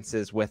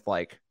experiences with,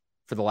 like,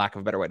 for the lack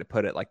of a better way to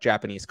put it, like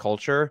Japanese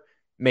culture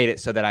made it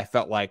so that I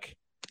felt like,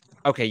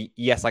 okay,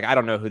 yes, like I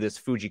don't know who this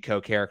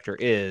Fujiko character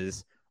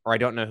is, or I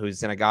don't know who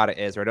Zenigata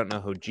is, or I don't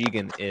know who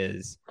Jigen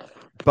is,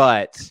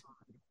 but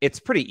it's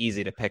pretty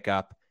easy to pick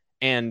up,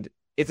 and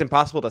it's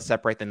impossible to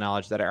separate the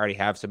knowledge that I already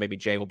have. So maybe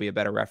Jay will be a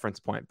better reference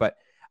point, but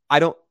I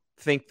don't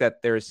think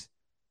that there's,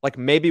 like,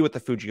 maybe with the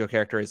Fujiko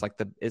character is like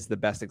the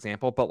best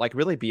example, but like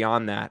really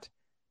beyond that,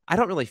 I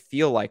don't really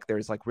feel like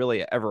there's like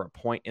really ever a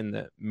point in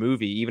the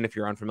movie, even if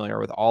you're unfamiliar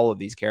with all of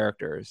these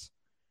characters,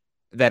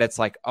 that it's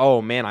like,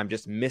 oh man, I'm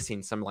just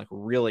missing some like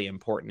really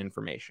important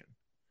information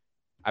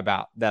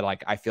about that.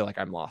 Like, I feel like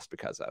I'm lost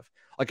because of,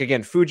 like,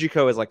 again,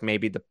 Fujiko is like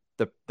maybe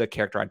the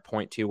character I'd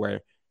point to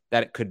where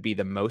that it could be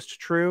the most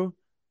true,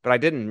 but I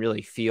didn't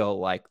really feel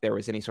like there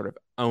was any sort of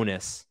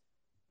onus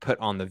put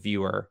on the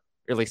viewer,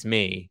 or at least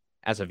me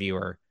as a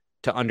viewer,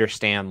 to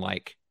understand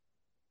like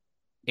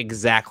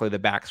exactly the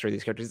backstory of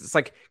these characters. It's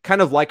like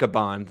kind of like a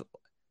Bond,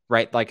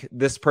 right? Like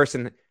this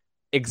person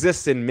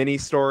exists in many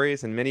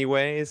stories in many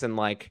ways, and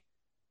like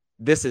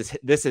this is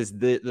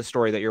the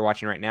story that you're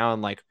watching right now,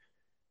 and like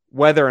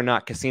whether or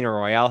not Casino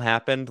Royale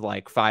happened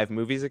like 5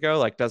 movies ago,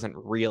 like doesn't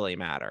really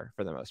matter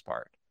for the most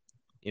part.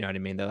 You know what I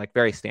mean? They're like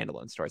very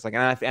standalone stories. Like,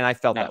 and I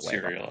felt Not that way.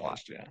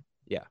 Serialized, yeah.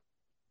 Yeah.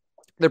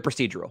 They're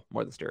procedural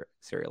more than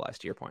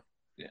serialized, to your point.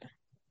 Yeah.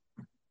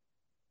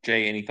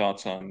 Jay, any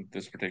thoughts on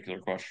this particular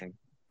question?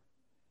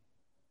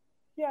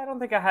 Yeah, I don't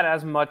think I had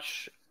as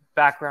much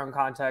background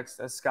context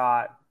as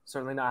Scott.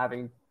 Certainly not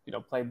having,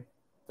 played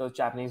those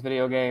Japanese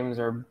video games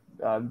or,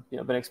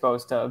 been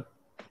exposed to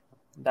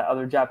that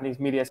other Japanese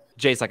media.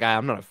 Jay's like,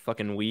 I'm not a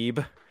fucking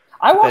weeb.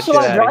 I watched a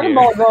lot of Dragon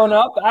Ball growing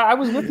up. I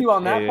was with you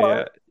on that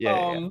part.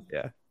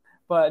 Yeah.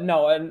 But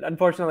no, and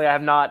unfortunately, I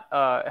have not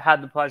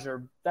had the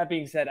pleasure. That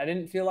being said, I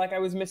didn't feel like I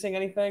was missing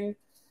anything.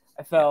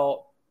 I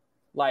felt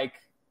like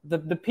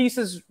the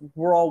pieces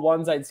were all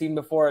ones I'd seen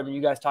before. I mean,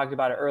 you guys talked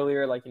about it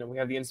earlier. Like, we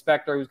have the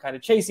inspector who's kind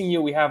of chasing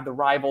you. We have the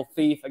rival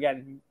thief.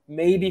 Again,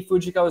 maybe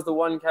Fujiko is the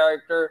one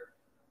character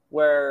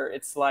where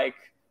it's like,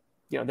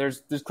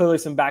 there's clearly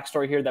some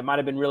backstory here that might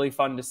have been really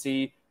fun to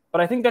see.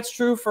 But I think that's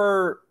true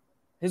for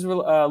his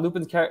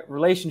Lupin's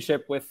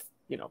relationship with,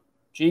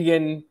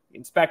 Jigen,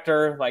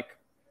 Inspector. Like,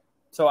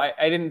 so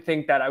I didn't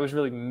think that I was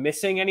really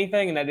missing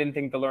anything, and I didn't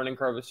think the learning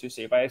curve was too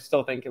steep. I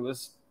still think it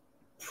was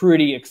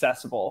pretty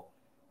accessible.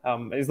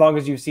 As long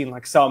as you've seen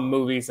like some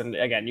movies, and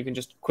again, you can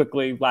just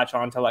quickly latch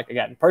on to like,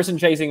 again, person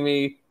chasing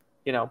me,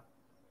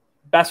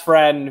 best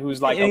friend who's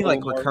like any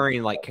like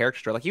recurring like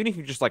character. Like even if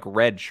you just like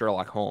read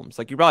Sherlock Holmes,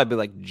 like you'd probably be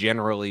like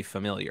generally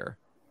familiar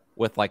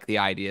with like the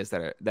ideas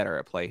that are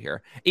at play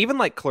here. Even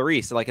like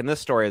Clarisse, like in this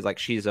story, is like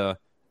she's a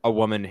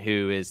woman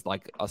who is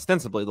like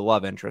ostensibly the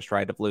love interest,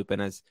 right, of Lupin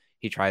as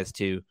he tries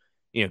to,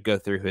 go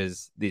through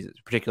these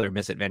particular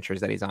misadventures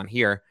that he's on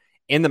here.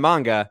 In the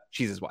manga,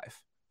 she's his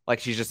wife. Like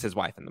she's just his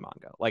wife in the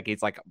manga. Like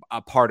it's like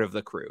a part of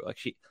the crew.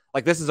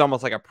 Like this is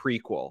almost like a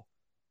prequel.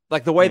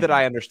 Like the way that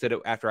I understood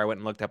it after I went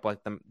and looked up like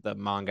the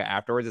manga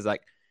afterwards is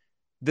like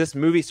this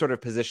movie sort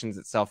of positions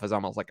itself as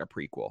almost like a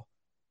prequel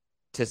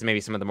to maybe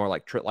some of the more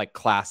like like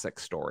classic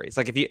stories.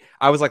 Like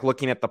I was like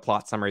looking at the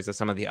plot summaries of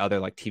some of the other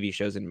like TV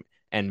shows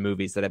and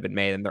movies that have been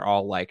made, and they're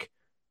all like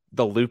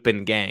the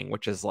Lupin gang,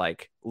 which is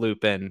like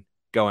Lupin,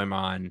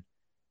 Goemon,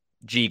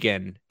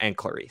 Jigen, and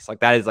Clarisse. Like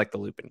that is like the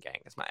Lupin gang,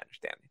 is my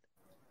understanding.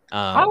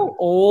 How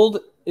old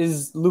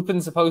is Lupin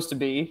supposed to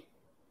be?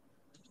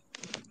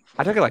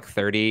 I took it like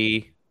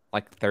 30,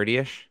 like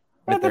 30-ish.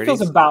 Yeah, that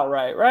feels about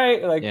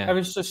right? Like, yeah. I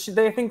was just,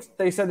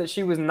 they said that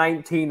she was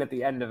 19 at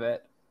the end of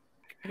it.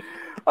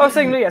 I was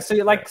saying, yeah. So,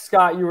 like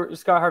Scott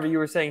Harvey, you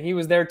were saying he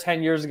was there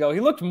 10 years ago.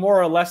 He looked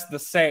more or less the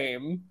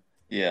same.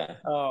 Yeah.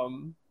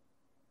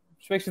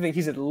 Which makes me think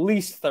he's at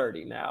least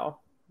 30 now.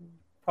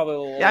 Probably a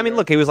little. Yeah, I mean,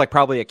 look, he was like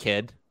probably a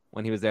kid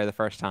when he was there the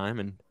first time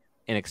and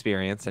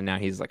inexperienced, and now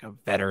he's like a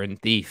veteran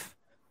thief.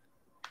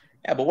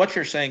 Yeah, but what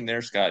you're saying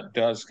there, Scott,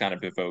 does kind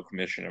of evoke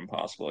Mission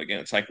Impossible again.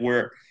 It's like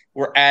we're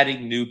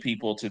adding new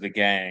people to the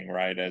gang,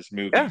 right, as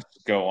movies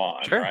go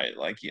on, sure. Right?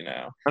 Like,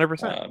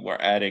 100%. We're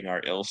adding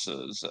our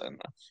Ilsas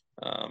and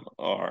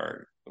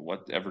our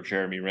whatever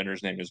Jeremy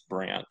Renner's name is,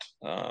 Brandt,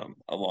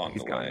 along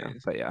the way. Now,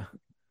 but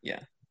yeah,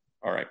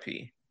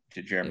 R.I.P.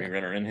 to Jeremy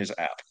Renner in his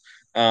app.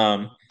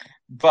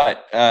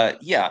 But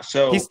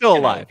so he's still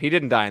alive. He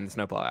didn't die in the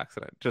snowplow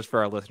accident. Just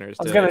for our listeners,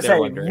 I was going to say,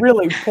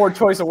 really poor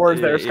choice of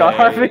words there, Scott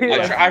Harvey.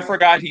 I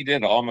forgot he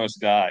did almost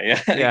die.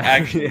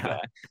 Actually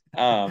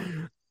die.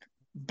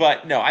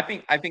 but no, I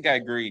think I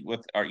agree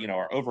with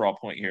our overall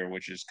point here,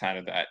 which is kind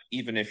of that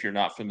even if you're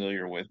not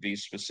familiar with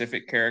these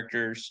specific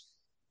characters,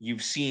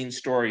 you've seen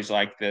stories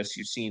like this,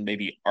 you've seen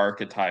maybe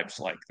archetypes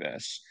like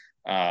this,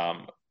 um,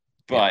 Yeah.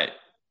 but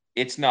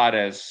it's not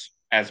as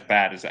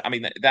bad as that. I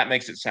mean, that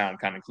makes it sound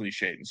kind of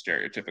cliched and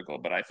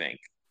stereotypical, but I think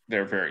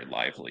they're very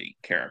lively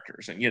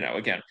characters. And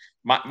again,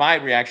 my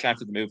reaction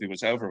after the movie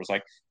was over was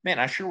like, man,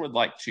 I sure would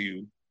like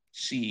to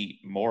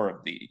see more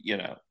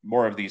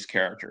of these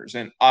characters.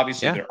 And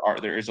obviously Yeah.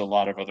 there is a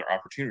lot of other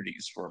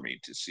opportunities for me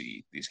to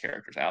see these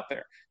characters out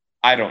there.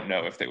 I don't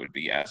know if they would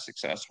be as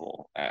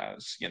successful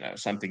as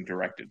something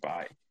directed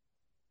by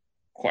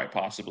quite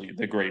possibly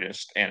the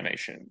greatest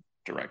animation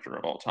director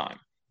of all time.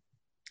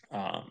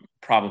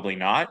 Probably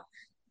not,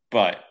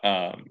 but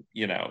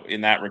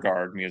in that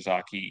regard,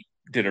 Miyazaki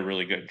did a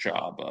really good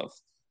job of,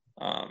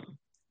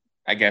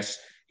 I guess,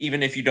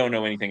 even if you don't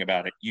know anything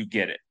about it, you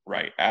get it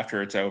right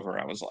after it's over.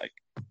 I was like,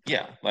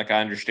 yeah, like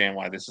I understand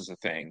why this is a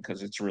thing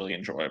because it's really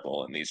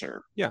enjoyable and these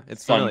are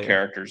It's fun familiar.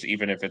 characters,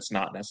 even if it's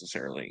not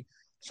necessarily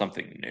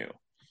something new.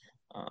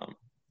 Um,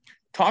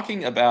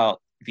 Talking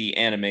about the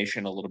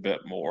animation a little bit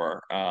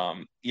more,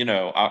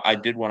 I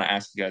did want to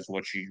ask you guys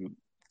what you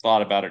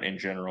thought about it in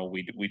general.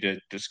 We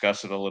did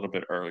discuss it a little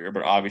bit earlier,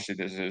 but obviously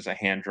this is a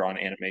hand drawn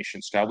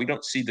animation style. We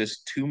don't see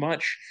this too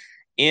much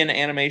in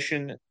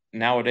animation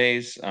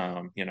nowadays.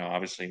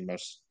 Obviously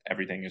most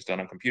everything is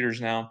done on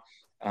computers now.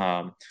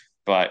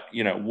 But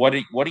what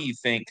do you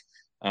think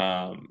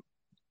um,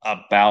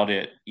 about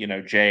it?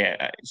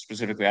 Jay,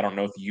 specifically, I don't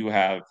know if you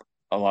have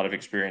a lot of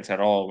experience at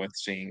all with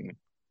seeing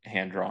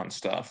hand drawn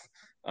stuff.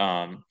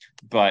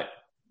 But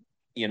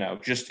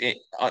just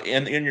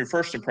in your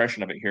first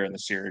impression of it here in the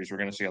series, we're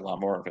going to see a lot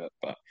more of it.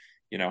 But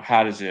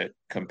how does it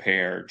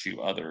compare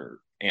to other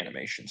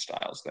animation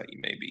styles that you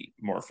may be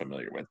more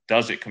familiar with?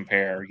 Does it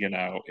compare?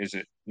 Is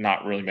it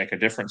not really make a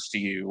difference to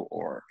you,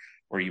 or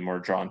were you more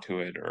drawn to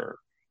it, or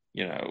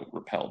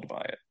repelled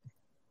by it?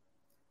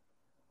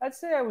 I'd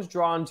say I was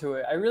drawn to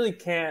it. I really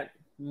can't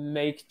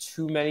make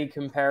too many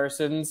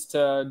comparisons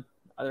to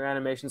other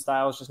animation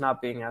styles, just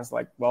not being as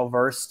like well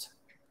versed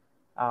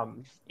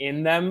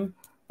in them.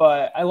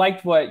 But I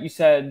liked what you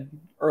said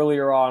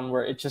earlier on,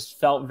 where it just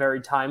felt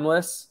very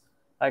timeless.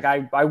 Like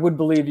I would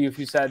believe you if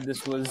you said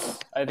this was.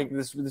 I think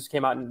this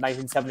came out in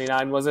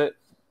 1979, was it?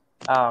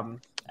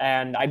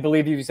 And I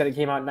believe you if you said it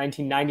came out in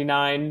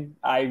 1999.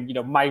 I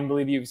might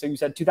believe you if you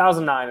said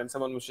 2009, and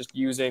someone was just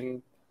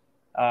using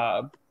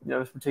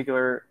this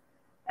particular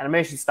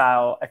animation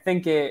style. I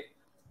think to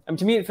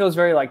me, it feels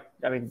very like,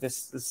 I mean,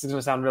 this is going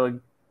to sound really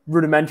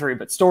rudimentary,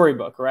 but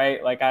storybook,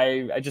 right? Like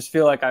I just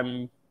feel like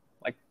I'm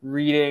like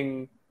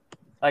reading,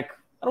 like,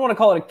 I don't want to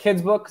call it a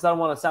kid's book because I don't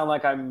want to sound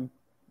like I'm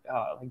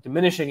like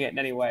diminishing it in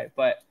any way,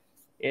 but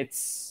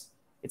it's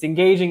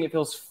engaging. It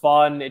feels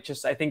fun.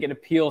 I think it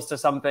appeals to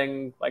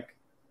something like,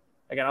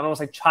 again, I don't want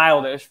to say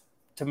childish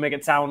to make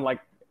it sound like,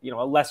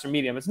 a lesser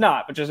medium. It's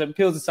not, but just it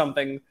appeals to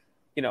something,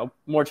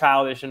 more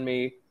childish in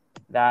me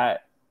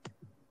that,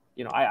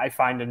 I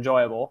find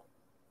enjoyable.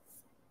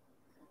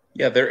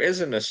 Yeah, there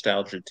is a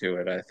nostalgia to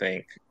it, I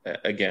think.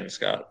 Again,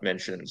 Scott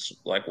mentions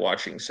like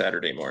watching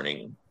Saturday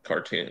morning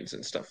cartoons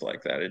and stuff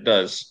like that. It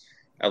does,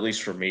 at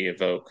least for me,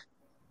 evoke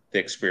the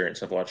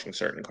experience of watching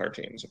certain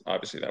cartoons,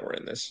 obviously that were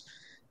in this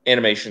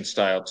animation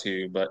style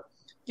too. But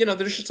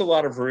there's just a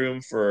lot of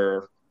room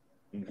for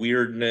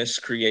weirdness,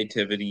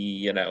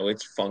 creativity.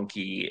 It's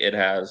funky. It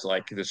has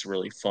like this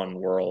really fun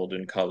world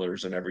and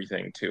colors and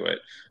everything to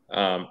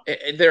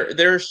it.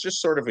 There's just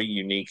sort of a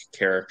unique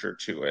character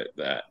to it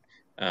that.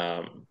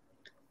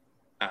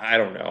 I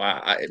don't know.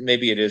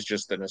 Maybe it is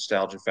just the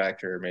nostalgia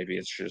factor. Maybe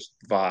it's just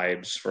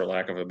vibes, for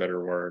lack of a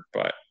better word.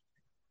 But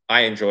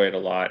I enjoy it a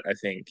lot. I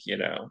think,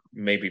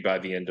 maybe by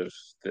the end of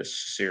this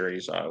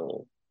series, I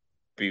will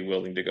be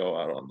willing to go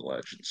out on the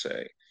ledge and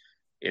say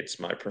it's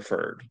my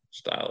preferred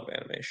style of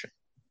animation.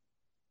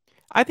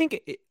 I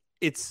think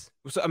it's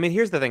so. I mean,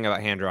 here's the thing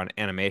about hand drawn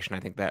animation. I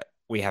think that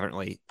we haven't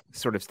really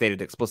sort of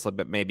stated explicitly,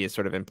 but maybe it's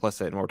sort of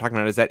implicit in what we're talking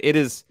about, is that it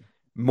is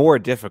more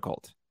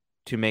difficult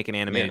to make an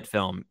animated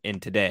film in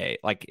today,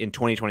 like in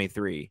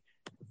 2023,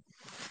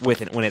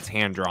 when it's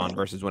hand drawn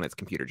versus when it's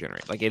computer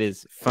generated. Like, it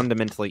is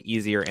fundamentally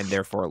easier and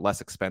therefore less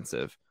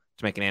expensive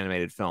to make an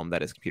animated film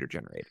that is computer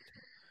generated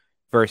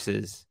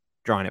versus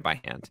drawing it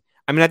by hand.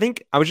 I mean, I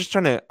think I was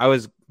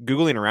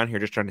Googling around here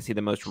just trying to see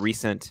the most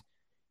recent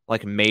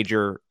like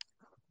major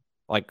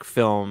like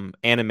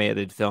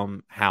animated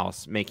film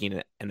house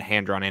making a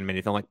hand-drawn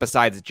animated film, like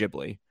besides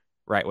Ghibli,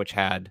 right, which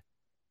has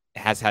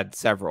had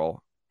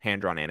several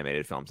hand-drawn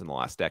animated films in the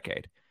last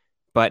decade.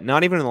 But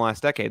not even in the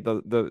last decade.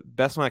 The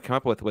best one I come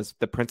up with was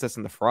The Princess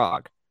and the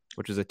Frog,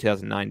 which was a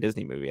 2009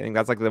 Disney movie. I think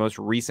that's like the most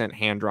recent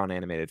hand-drawn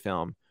animated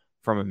film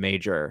from a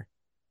major,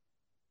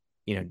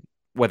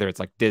 whether it's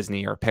like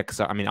Disney or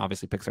Pixar. I mean,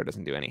 obviously Pixar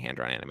doesn't do any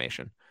hand-drawn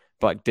animation,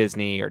 but like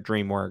Disney or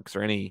DreamWorks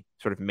or any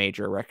sort of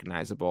major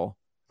recognizable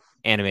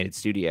animated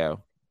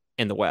studio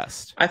in the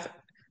West.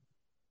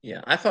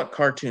 Yeah, I thought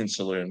Cartoon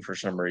Saloon for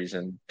some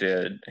reason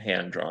did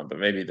hand drawn, but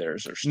maybe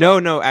theirs are No,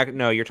 stuck.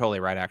 no, you're totally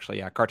right. Actually,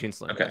 yeah, Cartoon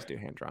Saloon Okay. does do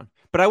hand drawn,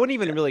 but I wouldn't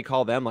even Yeah. really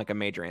call them like a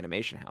major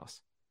animation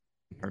house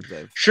in terms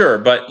of Sure,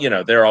 but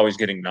they're always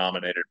getting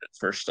nominated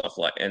for stuff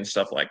like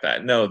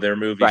that. No, their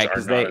movies right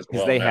are not as because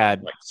well they known,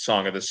 had like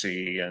Song of the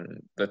Sea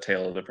and The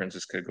Tale of the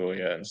Princess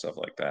Kaguya and stuff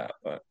like that.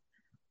 But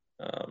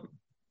um,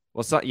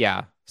 well, so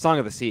yeah, Song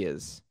of the Sea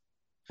is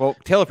well,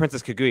 Tale of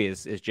Princess Kaguya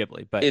is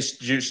Ghibli, but it's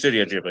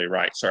Studio Ghibli,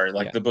 right? Sorry,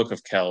 like yeah, the Book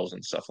of Kells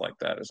and stuff like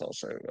that is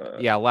also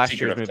yeah, last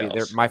Secret year's of movie,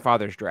 Kells, My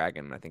Father's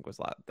Dragon, I think was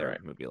their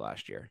right? movie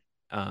last year.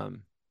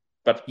 Um,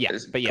 But but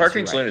yes, Cartoon you're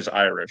right. Saloon is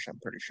Irish, I'm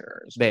pretty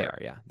sure. As They well. are,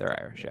 yeah, they're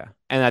Irish, yeah,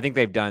 and I think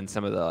they've done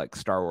some of the like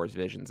Star Wars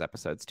Visions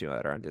episodes too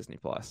that are on Disney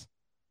Plus.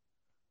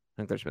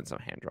 I think there's been some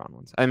hand drawn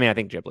ones. I mean, I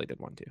think Ghibli did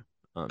one too.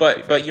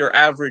 But your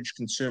average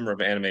consumer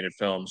of animated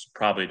films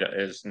probably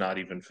is not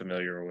even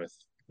familiar with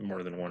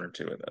more than one or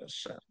two of those.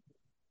 So.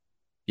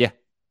 Yeah,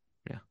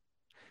 yeah.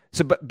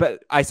 So,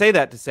 but I say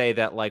that to say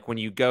that like when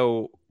you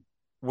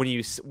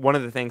one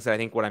of the things that I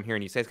think what I'm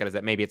hearing you say, Scott, is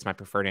that maybe it's my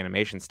preferred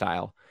animation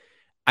style.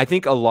 I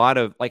think a lot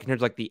of like in terms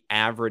of like the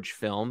average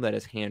film that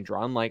is hand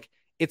drawn, like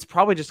it's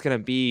probably just going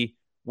to be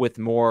with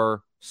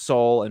more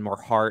soul and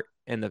more heart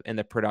in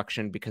the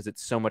production because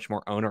it's so much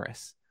more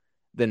onerous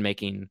than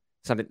making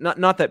something.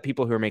 Not that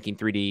people who are making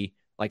 3D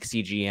like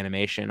CG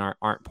animation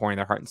aren't pouring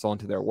their heart and soul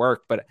into their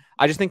work, but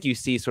I just think you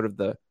see sort of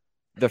the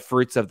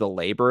fruits of the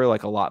labor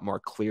like a lot more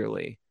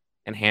clearly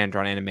in hand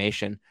drawn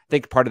animation. I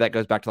think part of that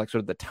goes back to like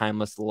sort of the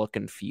timeless look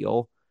and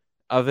feel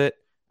of it.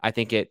 I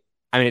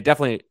mean, it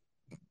definitely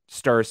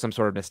stirs some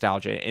sort of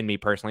nostalgia in me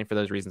personally for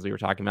those reasons we were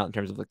talking about in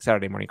terms of like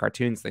Saturday morning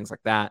cartoons, things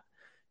like that.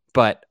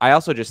 But I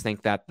also just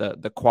think that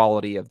the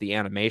quality of the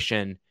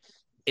animation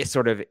is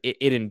sort of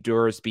it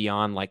endures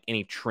beyond like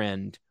any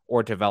trend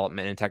or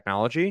development in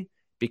technology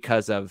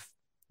because of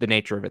the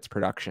nature of its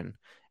production.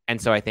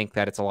 And so I think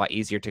that it's a lot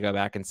easier to go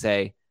back and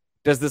say,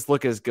 does this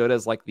look as good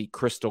as like the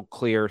crystal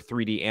clear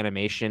 3D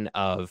animation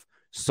of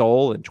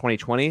Soul in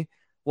 2020?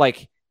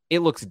 Like it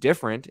looks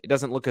different. It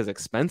doesn't look as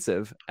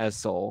expensive as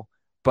Soul,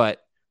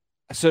 but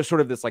so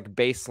sort of this like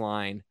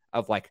baseline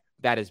of like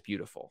that is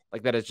beautiful,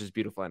 like that is just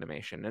beautiful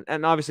animation,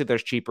 and obviously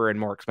there's cheaper and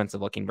more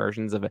expensive looking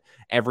versions of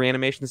every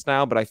animation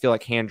style, but I feel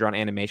like hand drawn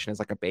animation is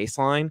like a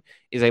baseline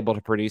is able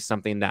to produce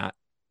something that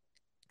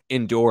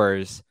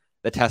endures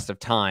the test of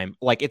time.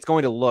 Like it's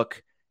going to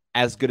look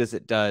as good as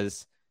it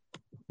does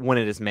when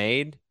it is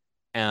made,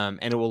 and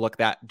it will look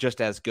that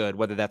just as good,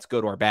 whether that's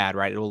good or bad,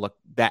 right? It will look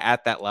that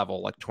at that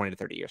level like 20 to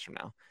 30 years from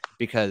now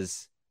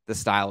because the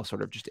style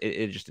sort of just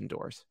it just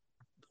endures.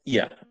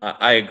 Yeah,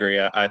 I agree.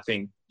 I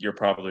think you're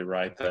probably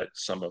right that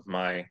some of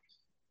my,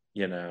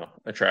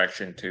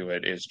 attraction to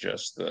it is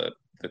just the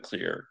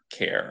clear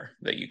care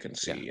that you can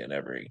see in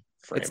every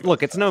frame.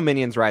 It's no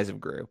Minions Rise of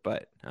Gru,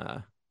 but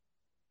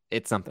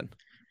it's something.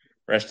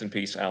 Rest in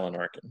peace, Alan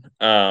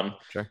Arkin.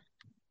 Sure.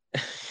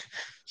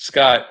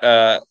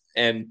 Scott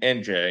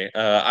and Jay,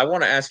 I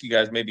want to ask you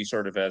guys maybe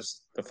sort of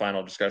as the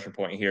final discussion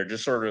point here,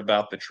 just sort of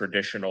about the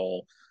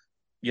traditional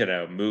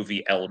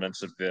movie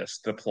elements of this,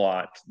 the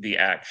plot, the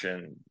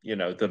action,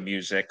 the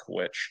music,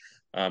 which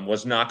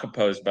was not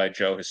composed by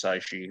Joe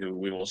Hisaishi, who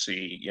we will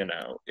see,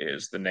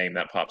 is the name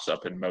that pops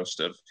up in most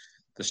of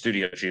the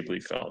Studio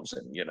Ghibli films,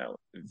 and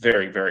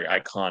very, very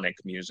iconic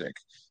music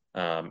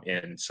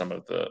in some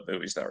of the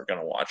movies that we're going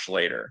to watch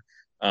later.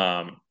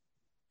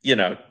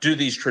 Do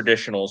these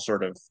traditional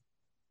sort of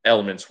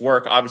elements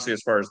work? Obviously,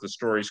 as far as the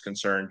story is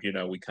concerned,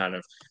 we kind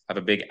of have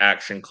a big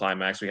action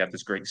climax. We have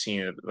this great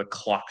scene at the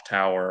clock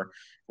tower,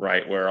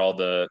 right, where all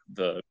the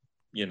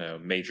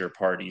major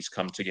parties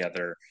come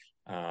together.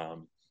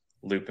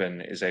 Lupin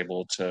is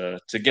able to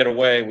get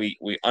away.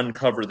 We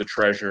uncover the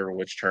treasure,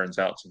 which turns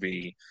out to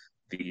be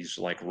these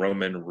like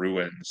Roman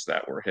ruins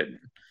that were hidden.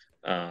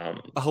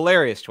 A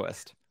hilarious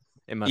twist,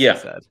 it must be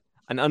said.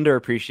 An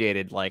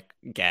underappreciated like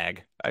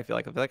gag. I feel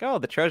like, oh,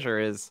 the treasure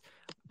is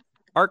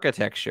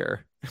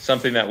architecture.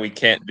 Something that we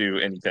can't do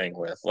anything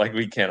with, like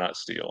we cannot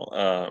steal.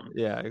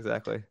 Yeah,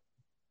 exactly.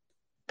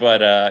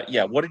 But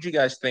what did you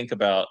guys think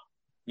about,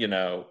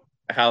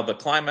 how the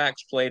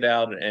climax played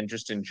out and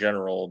just in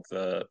general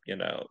the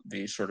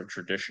sort of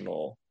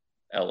traditional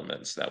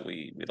elements that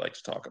we like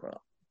to talk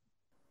about?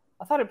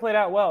 I thought it played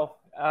out well.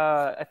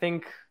 I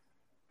think,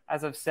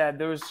 as I've said,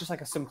 there was just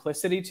like a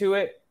simplicity to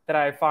it that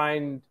I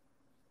find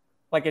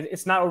like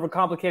it's not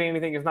overcomplicating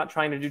anything. It's not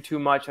trying to do too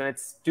much, and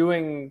it's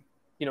doing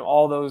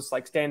all those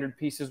like standard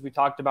pieces we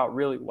talked about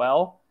really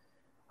well.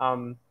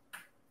 The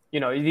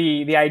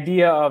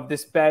idea of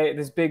this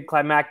big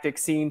climactic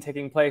scene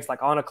taking place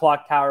like on a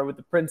clock tower with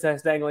the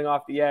princess dangling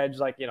off the edge,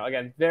 like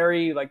again,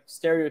 very like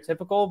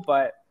stereotypical,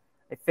 but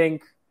I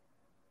think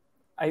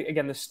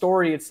again the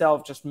story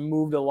itself just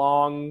moved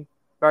along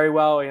very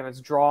well, and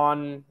it's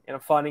drawn in a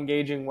fun,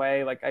 engaging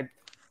way. Like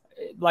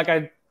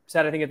I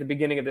said, I think at the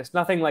beginning of this,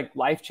 nothing like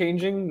life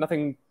changing,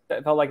 nothing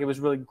that felt like it was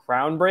really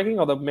groundbreaking,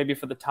 although maybe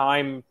for the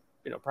time,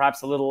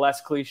 perhaps a little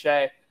less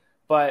cliche,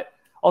 but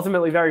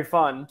ultimately very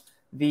fun.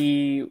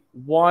 The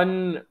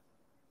one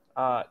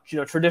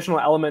traditional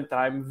element that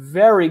I'm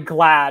very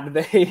glad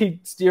they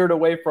steered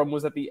away from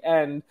was at the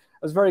end.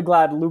 I was very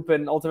glad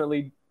Lupin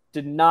ultimately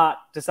did not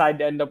decide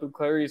to end up with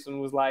Clarisse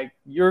and was like,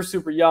 you're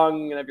super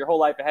young and have your whole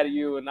life ahead of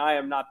you, and I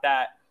am not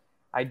that.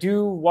 I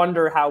do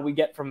wonder how we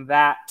get from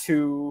that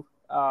to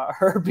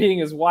her being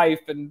his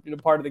wife and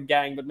part of the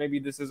gang, but maybe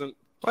this isn't.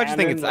 Well, I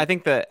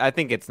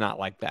think it's not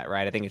like that,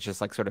 right? I think it's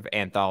just like sort of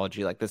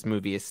anthology. Like this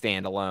movie is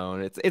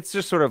standalone. It's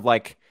just sort of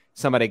like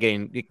somebody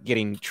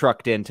getting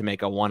trucked in to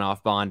make a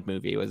one-off Bond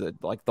movie. Was it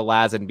like the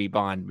Lazenby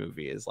Bond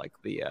movie is like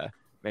the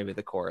maybe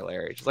the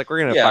corollary? Just like we're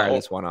gonna fire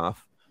this one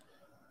off,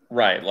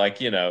 right? Like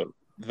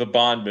the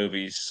Bond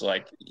movies,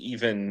 like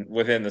even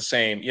within the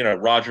same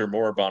Roger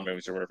Moore Bond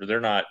movies or whatever,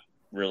 they're not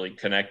really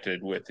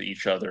connected with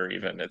each other.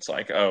 Even it's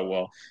like, oh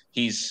well,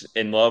 he's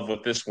in love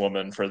with this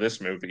woman for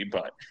this movie,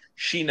 but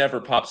she never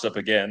pops up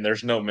again.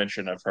 There's no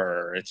mention of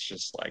her. It's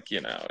just like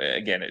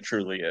again, it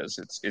truly is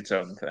its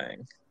own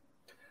thing.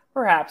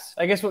 Perhaps.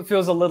 I guess what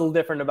feels a little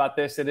different about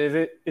this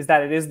is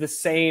that it is the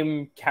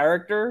same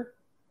character.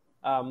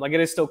 Like it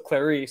is still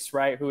Clarisse,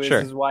 right? Who is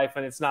his wife,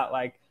 and it's not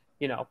like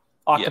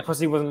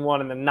Octopussy wasn't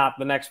one and then not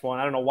the next one.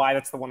 I don't know why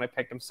that's the one I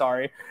picked. I'm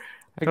sorry.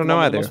 I don't know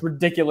either. The most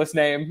ridiculous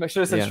name. I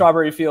should have said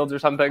Strawberry Fields or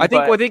something. I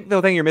think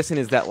the thing you're missing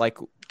is that like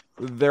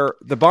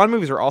the Bond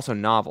movies are also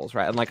novels,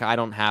 right? And like I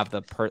don't have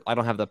the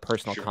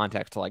personal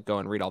context to like go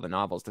and read all the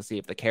novels to see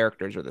if the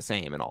characters are the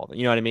same and all that.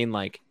 You know what I mean?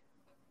 Like,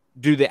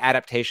 do the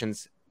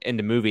adaptations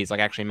into movies like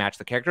actually match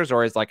the characters,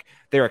 or is like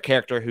there a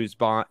character who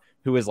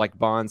is like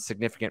Bond's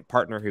significant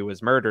partner who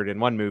was murdered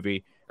in one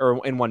movie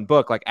or in one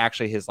book, like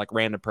actually his like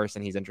random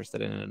person he's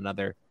interested in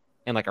another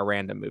in like a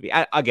random movie?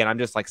 Again, I'm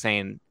just like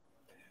saying.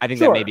 I think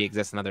that maybe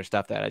exists in other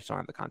stuff that I just don't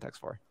have the context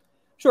for.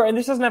 Sure, and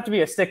this doesn't have to be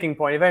a sticking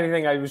point. If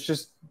anything, I was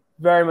just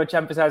very much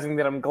emphasizing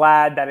that I'm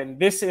glad that in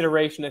this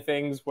iteration of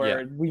things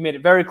where we made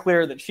it very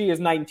clear that she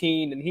is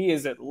 19 and he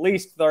is at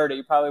least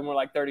 30, probably more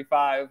like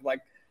 35.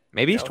 Like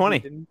maybe he's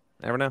 20.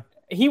 Never know.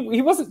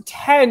 He wasn't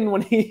 10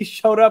 when he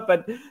showed up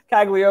at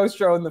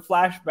Cagliostro in the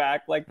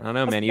flashback. Like I don't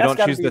know, man. You don't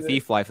choose the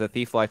thief life. The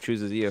thief life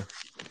chooses you.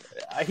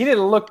 He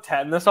didn't look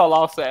 10. That's all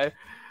I'll say.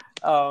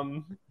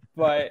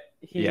 But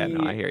he. Yeah,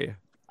 no, I hear you.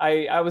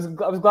 I was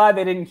glad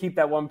they didn't keep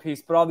that one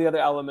piece, but all the other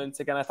elements,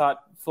 again, I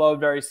thought flowed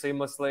very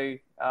seamlessly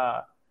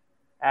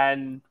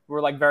and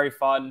were like very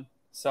fun.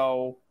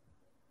 So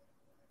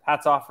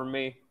hats off from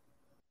me.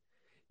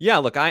 Yeah,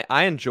 look,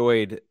 I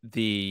enjoyed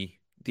the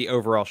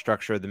overall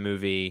structure of the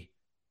movie,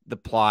 the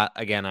plot.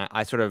 Again,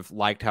 I sort of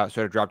liked how it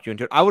sort of dropped you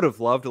into it. I would have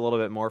loved a little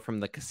bit more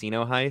from the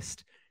casino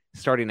heist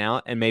starting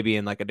out, and maybe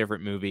in like a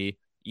different movie,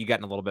 you got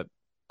in a little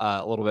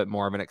bit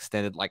more of an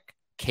extended like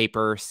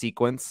caper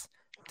sequence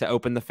to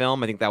open the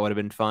film. I think that would have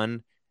been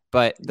fun.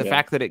 But the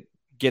fact that it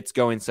gets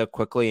going so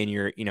quickly and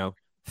you're,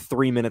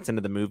 3 minutes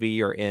into the movie,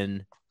 you're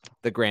in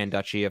the Grand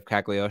Duchy of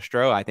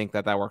Cagliostro, I think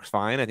that works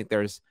fine. I think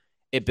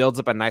it builds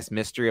up a nice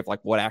mystery of like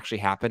what actually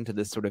happened to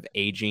this sort of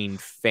aging,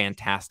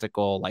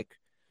 fantastical, like,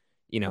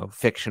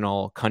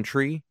 fictional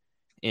country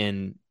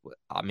in,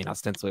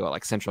 ostensibly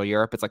like Central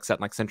Europe. It's like set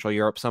in like Central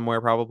Europe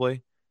somewhere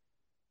probably.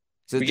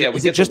 So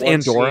is it just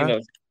Andorra?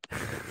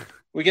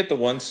 We get the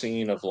one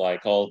scene of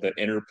like all the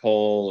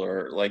Interpol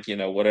or like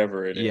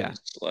whatever it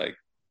is, like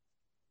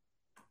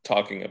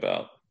talking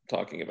about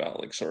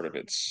like sort of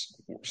its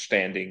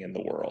standing in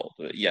the world.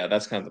 But yeah,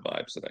 that's kind of the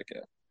vibes that I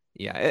get.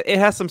 Yeah, it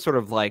has some sort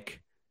of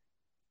like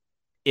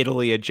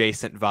Italy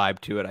adjacent vibe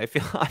to it. I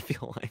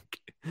feel like.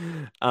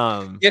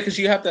 Because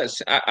you have that.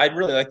 I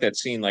really like that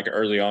scene like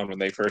early on when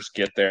they first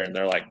get there and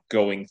they're like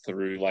going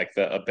through like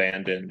the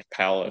abandoned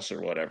palace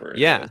or whatever.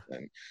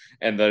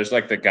 And there's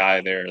like the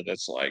guy there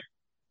that's like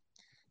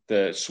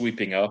the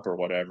sweeping up or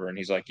whatever, and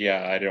he's like,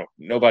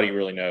 nobody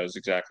really knows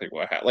exactly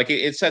what happened. Like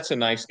it sets a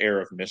nice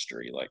air of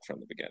mystery like from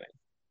the beginning.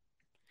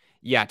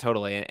 Yeah,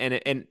 totally. And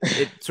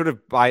it sort of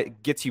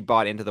gets you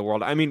bought into the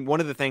world. I mean, one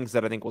of the things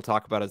that I think we'll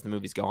talk about as the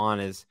movies go on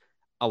is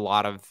a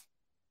lot of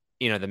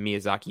the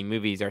Miyazaki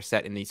movies are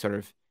set in these sort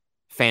of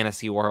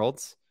fantasy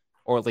worlds,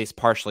 or at least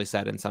partially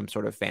set in some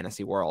sort of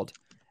fantasy world.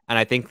 And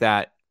I think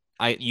that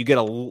you get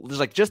there's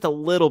like just a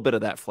little bit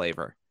of that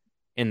flavor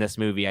in this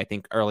movie. I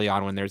think early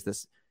on when there's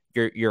this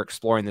you're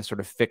exploring this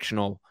sort of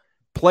fictional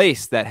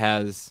place that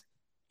has,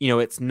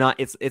 it's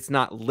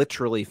not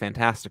literally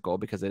fantastical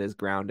because it is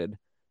grounded,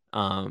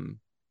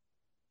 within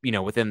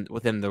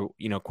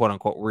the, quote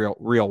unquote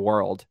real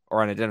world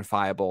or an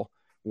identifiable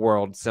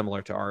world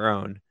similar to our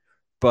own.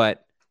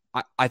 But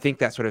I think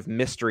that sort of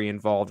mystery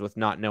involved with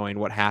not knowing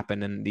what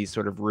happened in these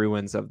sort of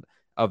ruins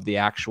of the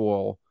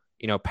actual,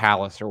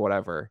 palace or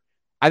whatever,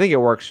 I think it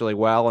works really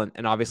well.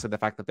 And obviously the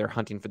fact that they're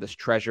hunting for this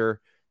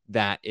treasure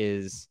that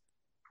is,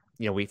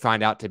 we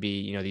find out to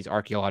be, these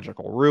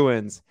archaeological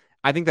ruins.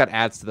 I think that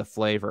adds to the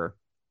flavor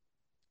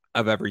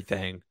of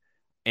everything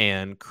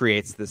and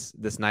creates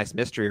this nice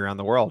mystery around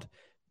the world.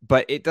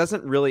 But it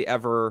doesn't really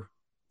ever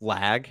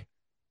lag.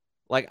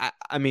 Like,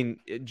 I mean,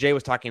 Jay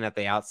was talking at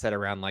the outset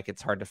around like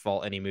it's hard to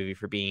fault any movie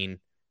for being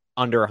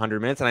under 100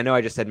 minutes. And I know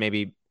I just said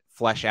maybe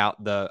flesh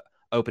out the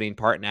opening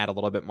part and add a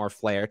little bit more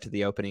flair to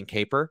the opening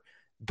caper.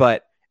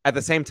 But at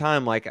the same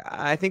time, like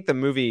I think the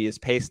movie is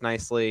paced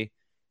nicely.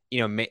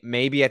 You know,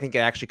 maybe I think it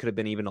actually could have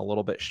been even a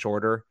little bit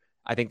shorter.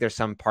 I think there's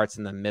some parts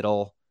in the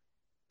middle,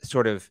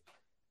 sort of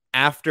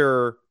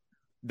after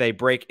they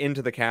break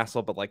into the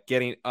castle, but like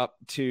getting up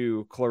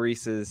to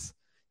Clarisse's,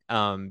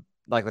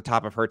 like the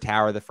top of her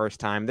tower the first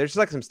time. There's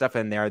like some stuff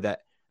in there that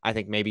I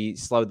think maybe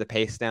slowed the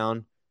pace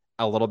down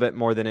a little bit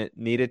more than it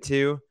needed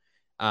to.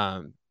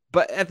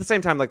 But at the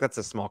same time, like that's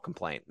a small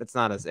complaint. It's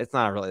not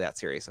really that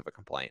serious of a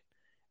complaint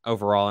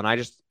overall. And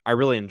I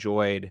really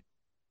enjoyed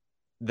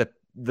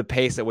the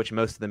pace at which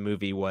most of the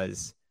movie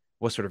was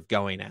sort of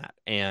going at,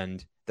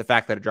 and the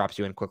fact that it drops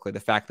you in quickly, the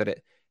fact that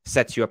it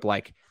sets you up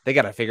like they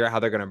got to figure out how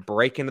they're going to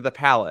break into the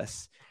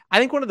palace. I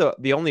think one of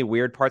the only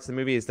weird parts of the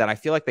movie is that I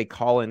feel like they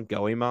call in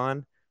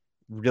Goemon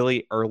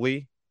really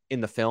early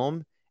in the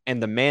film,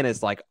 and the man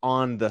is like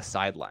on the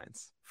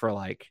sidelines for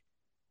like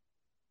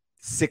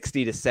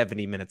 60 to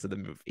 70 minutes of the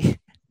movie.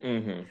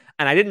 Mm-hmm.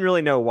 And I didn't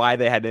really know why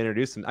they had to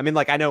introduce him. I mean,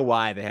 like, I know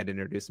why they had to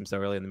introduce him so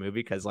early in the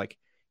movie, because like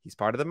he's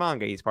part of the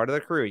manga, he's part of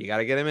the crew, you got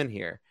to get him in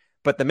here.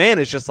 But the man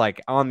is just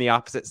like on the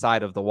opposite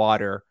side of the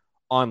water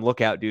on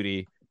lookout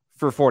duty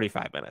for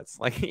 45 minutes.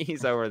 Like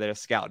he's over there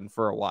scouting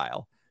for a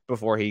while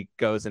before he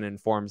goes and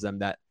informs them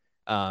that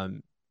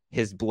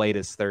his blade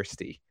is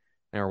thirsty,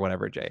 or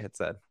whatever Jay had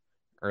said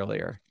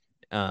earlier.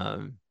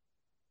 And,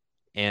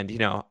 you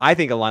know, I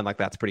think a line like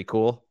that's pretty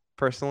cool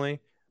personally.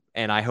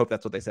 And I hope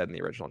that's what they said in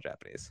the original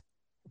Japanese.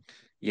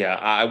 Yeah,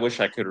 I wish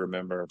I could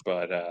remember,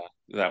 but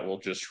that will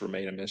just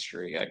remain a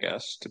mystery, I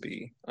guess, to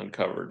be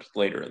uncovered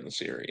later in the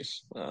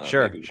series.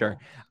 Sure.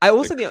 I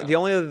will say the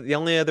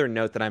only other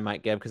note that I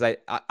might give, because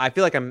I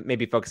feel like I'm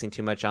maybe focusing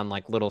too much on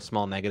like little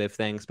small negative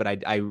things, but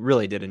I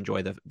really did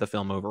enjoy the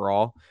film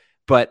overall.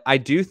 But I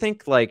do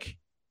think like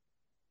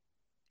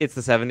it's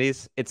the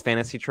 70s, it's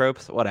fantasy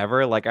tropes,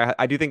 whatever. Like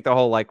I do think the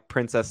whole like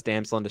princess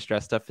damsel in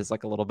distress stuff is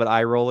like a little bit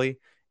eye rolly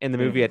in the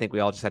movie. Mm-hmm. I think we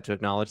all just have to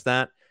acknowledge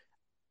that.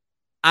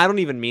 I don't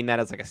even mean that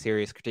as like a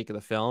serious critique of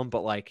the film,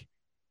 but like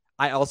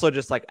I also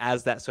just like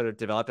as that sort of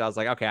developed, I was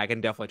like, okay, I can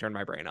definitely turn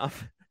my brain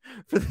off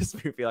for this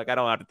movie. Like I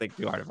don't have to think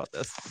too hard about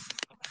this.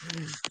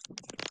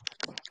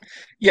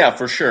 Yeah,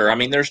 for sure. I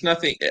mean, there's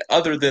nothing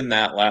other than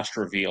that last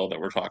reveal that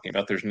we're talking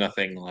about. There's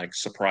nothing like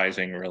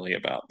surprising really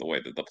about the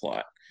way that the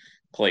plot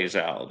plays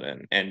out,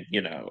 and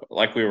you know,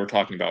 like we were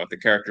talking about with the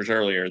characters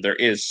earlier, there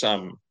is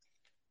some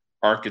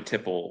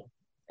archetypal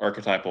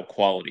archetypal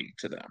quality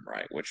to them,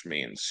 right? Which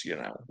means, you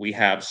know, we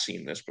have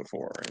seen this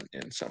before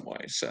in some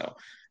way. So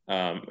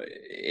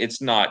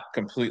it's not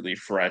completely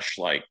fresh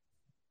like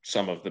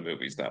some of the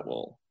movies that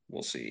we'll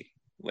see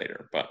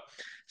later. But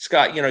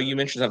Scott, you know, you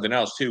mentioned something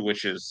else too,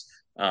 which is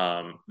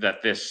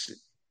that this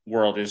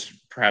world is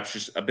perhaps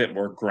just a bit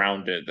more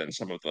grounded than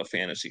some of the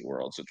fantasy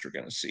worlds that you're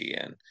going to see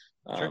in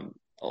Sure.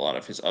 a lot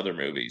of his other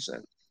movies.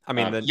 And I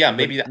mean,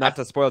 maybe that, not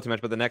to spoil too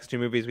much, but the next two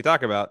movies we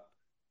talk about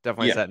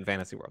definitely yeah, set in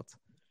fantasy worlds.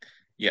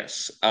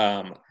 yes.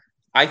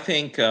 I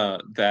think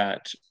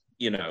that,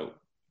 you know,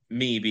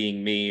 me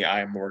being me,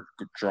 I'm more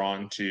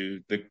drawn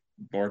to the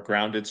more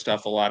grounded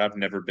stuff a lot. I've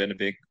never been a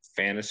big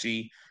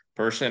fantasy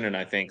person, and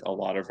I think a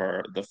lot of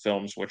the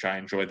films which I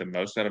enjoy the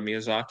most out of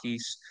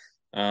Miyazaki's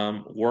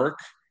work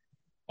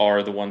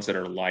are the ones that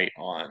are light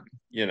on,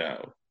 you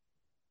know,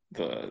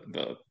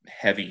 the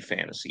heavy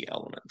fantasy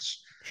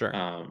elements. Sure.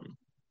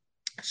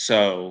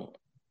 So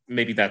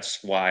maybe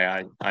that's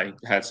why I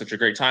had such a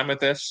great time with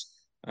this,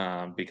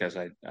 because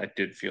I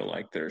did feel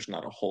like there's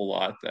not a whole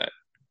lot that,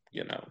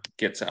 you know,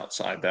 gets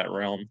outside that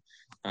realm.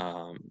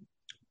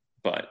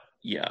 But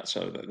yeah,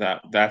 so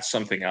that's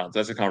something else.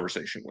 That's a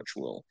conversation which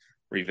we'll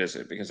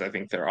revisit, because I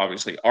think there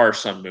obviously are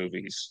some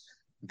movies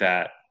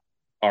that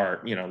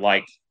are, you know,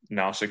 like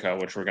Nausicaa,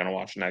 which we're going to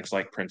watch next,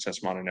 like Princess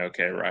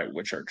Mononoke, right,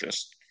 which are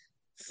just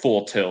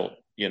full tilt,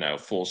 you know,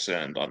 full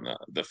send on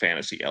the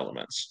fantasy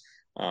elements.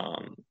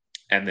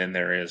 And then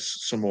there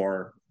is some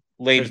more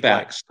laid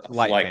back stuff,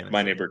 like fantasy.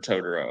 My Neighbor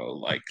Totoro,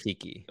 like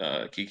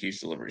Kiki's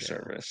Delivery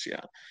Service.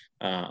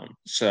 Yeah.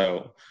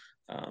 So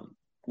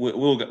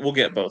we'll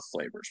get both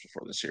flavors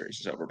before the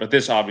series is over. But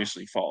this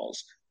obviously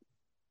falls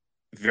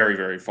very,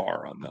 very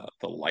far on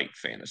the light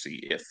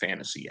fantasy, if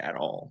fantasy at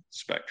all,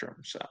 spectrum.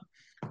 So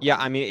yeah,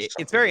 I mean,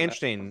 it's very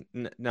interesting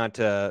not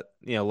to,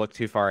 you know, look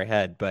too far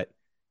ahead, but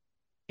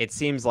it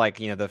seems like,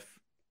 you know,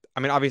 I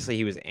mean, obviously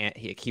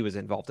he was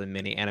involved in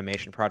many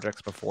animation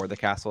projects before the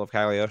Castle of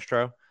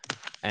Cagliostro,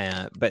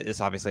 but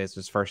this obviously is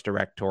his first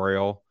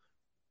directorial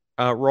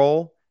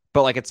role.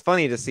 But like, it's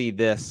funny to see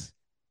this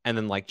and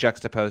then like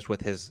juxtaposed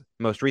with his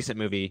most recent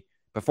movie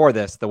before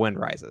this, The Wind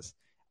Rises,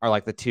 are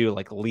like the two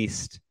like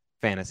least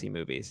fantasy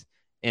movies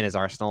in his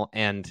arsenal.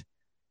 And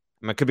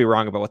I could be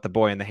wrong about what The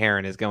Boy and the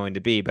Heron is going to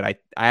be, but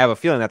I have a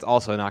feeling that's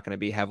also not going to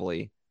be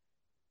heavily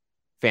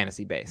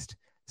fantasy based.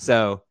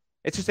 So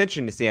it's just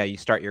interesting to see how you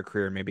start your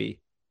career.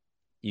 Maybe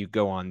you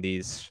go on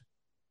these,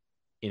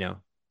 you know,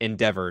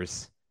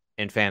 endeavors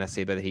in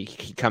fantasy, but he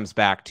comes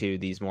back to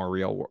these more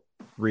real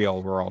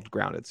world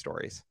grounded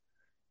stories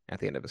at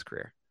the end of his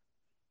career.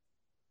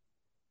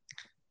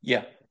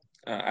 Yeah.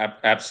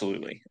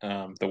 Absolutely.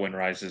 The Wind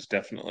Rises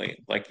definitely,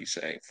 like you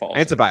say, falls.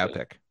 And it's a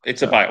biopic.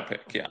 It's a biopic,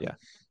 yeah.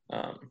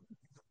 Yeah.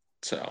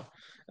 So,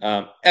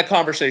 a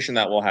conversation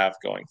that we'll have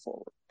going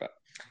forward. But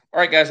all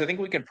right, guys, I think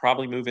we can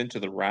probably move into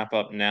the wrap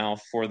up now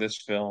for this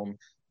film.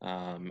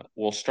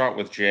 We'll start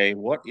with Jay.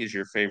 What is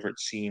your favorite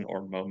scene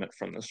or moment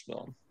from this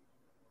film?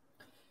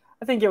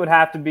 I think it would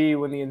have to be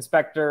when the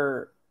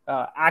inspector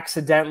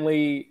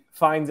accidentally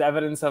finds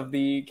evidence of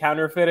the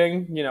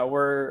counterfeiting. You know,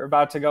 we're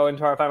about to go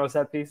into our final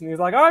set piece, and he's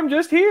like, "I'm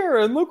just here,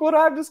 and look what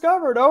I've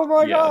discovered! Oh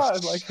my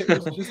god!" Like, it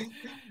was just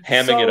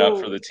hamming it up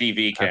for the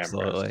TV cameras.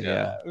 Absolutely,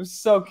 yeah. It was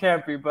so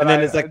campy. But and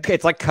then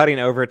it's like cutting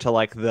over to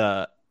like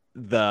the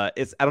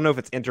it's, I don't know if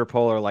it's Interpol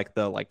or like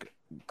the like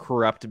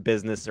corrupt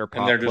business or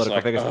political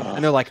like, figures,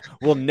 and they're like,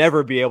 we'll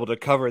never be able to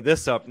cover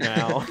this up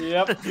now.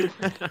 Yep.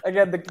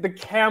 Again, the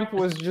camp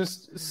was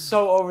just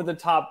so over the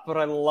top, but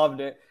I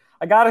loved it.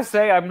 I gotta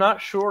say, I'm not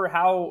sure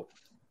how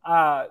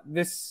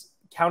this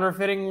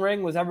counterfeiting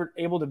ring was ever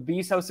able to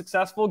be so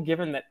successful,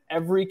 given that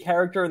every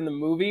character in the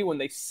movie, when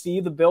they see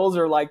the bills,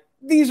 are like,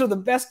 these are the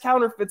best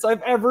counterfeits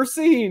I've ever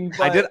seen.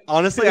 But...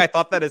 I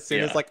thought that as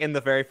soon as like in the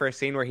very first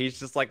scene where he's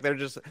just like,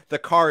 the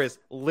car is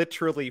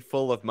literally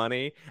full of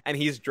money and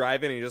he's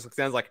driving and he just looks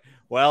down and is like,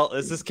 well,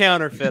 this is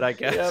counterfeit, I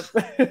guess.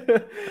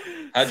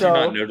 How'd you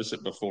not notice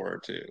it before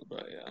too?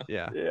 But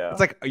yeah. It's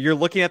like you're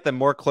looking at them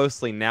more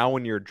closely now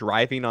when you're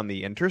driving on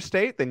the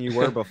interstate than you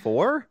were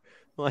before.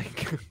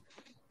 Like,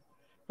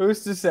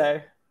 who's to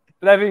say?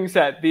 That being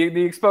said,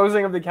 the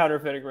exposing of the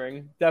counterfeiting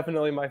ring,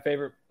 definitely my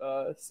favorite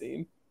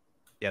scene.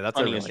 Yeah, that's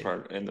the funniest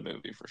part in the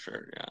movie for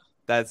sure. Yeah,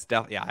 that's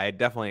I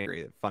definitely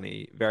agree.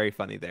 Funny, very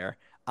funny there.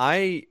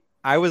 I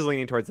was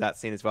leaning towards that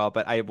scene as well,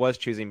 but I was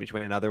choosing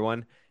between another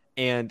one,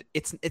 and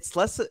it's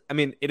less. I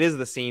mean, it is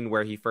the scene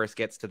where he first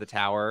gets to the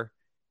tower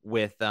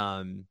with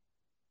Clarisse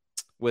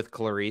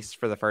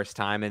for the first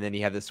time, and then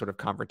you have this sort of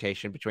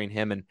confrontation between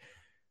him and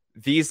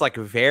these like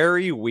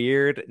very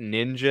weird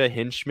ninja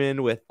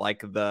henchmen with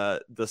like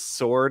the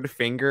sword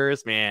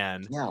fingers.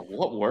 Man, yeah,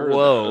 what were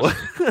those?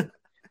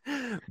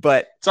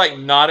 But it's like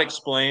not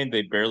explained.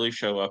 They barely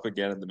show up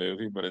again in the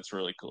movie, but it's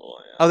really cool.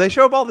 Yeah. Oh, they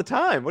show up all the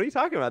time. What are you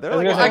talking about? They're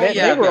like,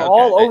 they were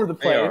all over the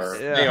place.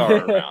 They are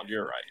around.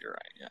 You're right.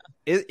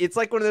 Yeah. It's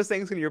like one of those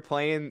things when you're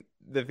playing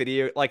the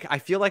video. Like, I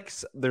feel like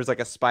there's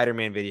like a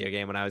Spider-Man video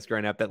game when I was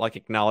growing up that like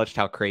acknowledged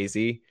how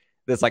crazy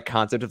this like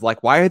concept of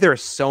like, why are there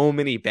so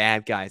many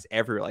bad guys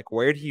everywhere? Like,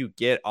 where do you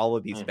get all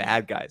of these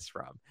bad guys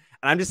from?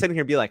 And I'm just sitting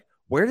here and be like,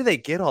 where do they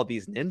get all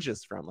these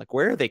ninjas from? Like,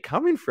 where are they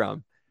coming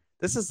from?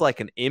 This is like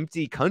an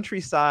empty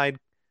countryside.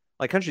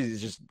 Like, country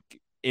is just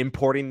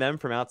importing them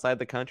from outside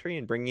the country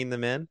and bringing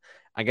them in.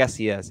 I guess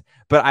he is.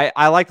 But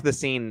I liked the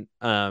scene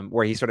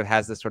where he sort of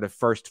has this sort of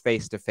first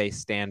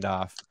face-to-face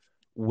standoff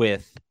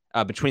with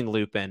between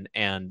Lupin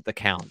and the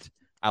Count.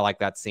 I like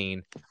that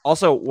scene.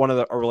 Also,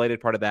 a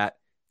related part of that,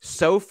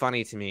 so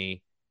funny to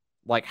me,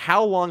 like,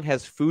 how long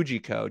has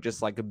Fujiko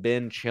just like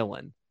been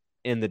chilling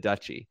in the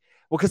duchy?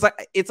 Well, because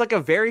like it's like a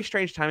very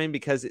strange timing,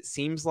 because it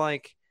seems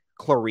like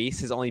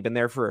Clarisse has only been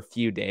there for a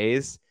few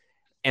days,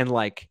 and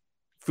like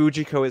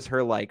Fujiko is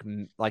her like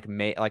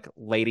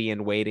lady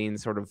in waiting,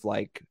 sort of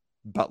like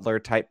butler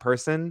type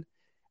person.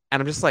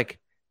 And I'm just like,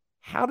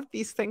 how did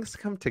these things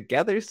come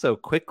together so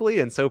quickly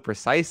and so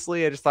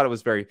precisely? I just thought it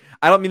was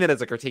I don't mean that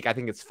as a critique. I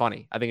think it's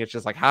funny. I think it's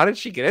just like, how did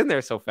she get in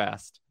there so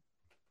fast?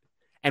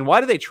 And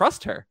why do they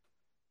trust her?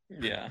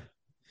 Yeah.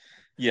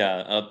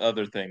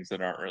 Other things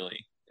that aren't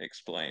really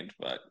explained,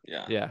 but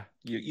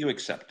you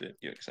accept it.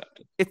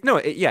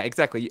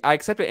 Exactly. I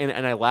accept it,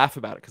 and I laugh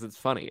about it because it's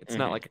funny. It's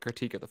not like a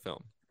critique of the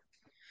film.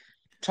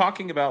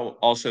 Talking about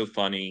also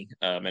funny,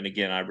 and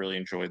again, I really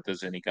enjoyed the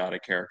Zenigata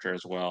character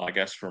as well. I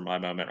guess for my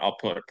moment, I'll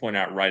point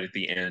out right at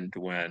the end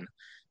when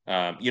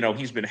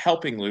he's been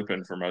helping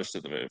Lupin for most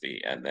of the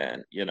movie, and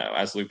then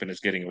as Lupin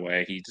is getting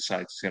away, he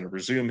decides he's going to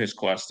resume his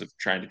quest of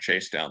trying to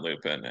chase down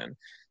Lupin, and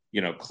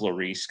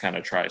Clarisse kind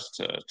of tries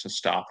to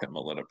stop him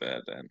a little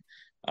bit, and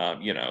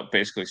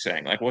basically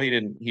saying like, well, he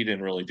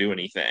didn't really do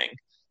anything.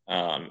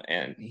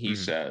 And he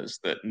says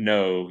that,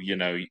 no,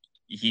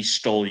 he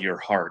stole your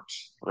heart,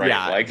 right?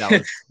 Yeah, like,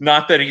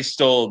 not that he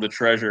stole the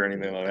treasure or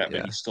anything like that,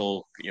 but he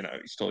stole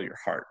your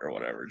heart or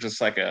whatever. Just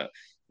like a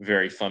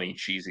very funny,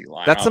 cheesy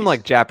line. That's some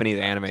like Japanese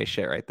anime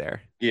shit right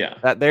there. Yeah.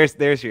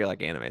 There's your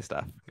like anime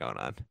stuff going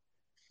on.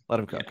 Let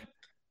him cook. Yeah.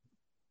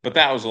 But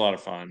that was a lot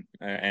of fun.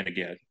 And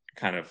again,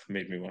 kind of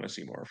made me want to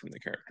see more from the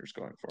characters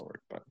going forward.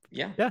 But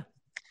yeah.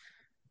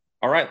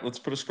 All right, let's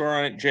put a score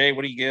on it. Jay,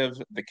 what do you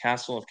give the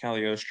Castle of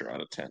Cagliostro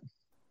out of 10?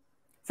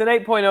 It's an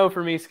 8.0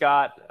 for me,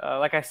 Scott.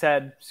 Like I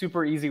said,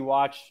 super easy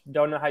watch.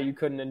 Don't know how you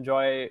couldn't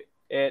enjoy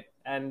it.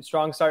 And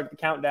strong start at the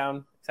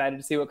countdown. Excited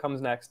to see what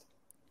comes next.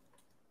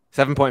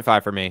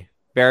 7.5 for me.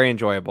 Very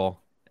enjoyable.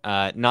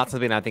 Not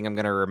something I think I'm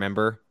going to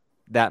remember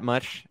that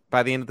much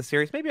by the end of the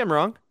series. Maybe I'm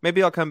wrong.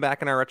 Maybe I'll come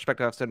back in our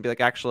retrospective episode and be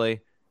like,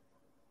 actually,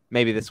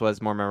 maybe this was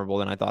more memorable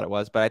than I thought it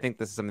was. But I think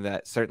this is something that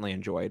I certainly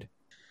enjoyed.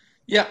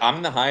 Yeah,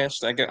 I'm the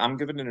highest. I'm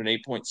giving it an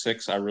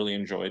 8.6. I really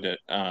enjoyed it.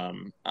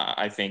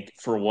 I think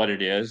for what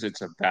it is,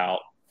 it's about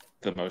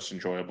the most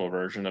enjoyable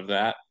version of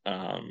that.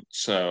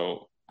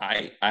 So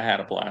I had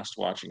a blast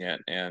watching it,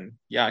 and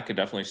yeah, I could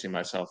definitely see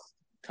myself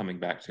coming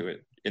back to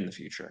it in the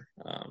future.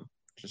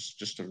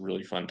 Just a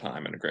really fun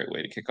time and a great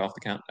way to kick off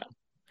the countdown.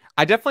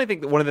 I definitely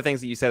think that one of the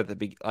things that you said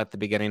at the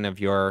beginning of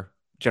your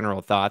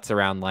general thoughts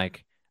around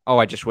like, oh,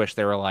 I just wish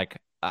they were like,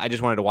 I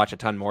just wanted to watch a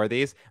ton more of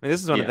these. I mean,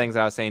 this is one of the things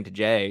I was saying to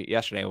Jay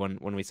yesterday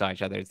when we saw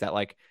each other, is that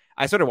like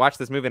I sort of watched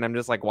this movie and I'm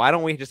just like, why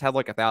don't we just have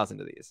like 1,000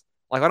 of these?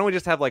 Like, why don't we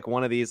just have like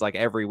one of these like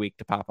every week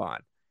to pop on?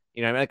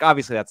 You know, I mean, like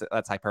obviously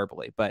that's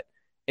hyperbole, but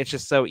it's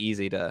just so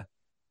easy to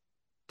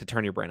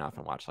turn your brain off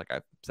and watch, like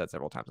I've said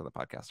several times on the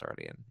podcast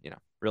already, and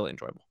really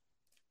enjoyable.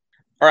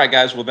 All right,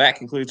 guys. Well, that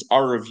concludes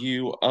our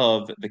review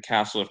of The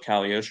Castle of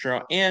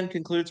Cagliostro and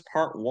concludes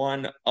part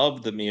 1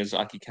 of the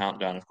Miyazaki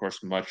Countdown. Of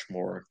course, much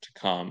more to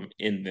come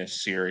in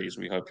this series.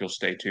 We hope you'll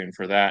stay tuned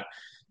for that.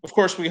 Of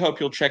course, we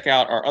hope you'll check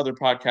out our other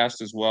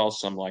podcast as well,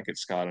 Some Like It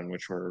Scott, in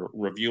which we're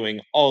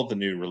reviewing all the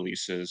new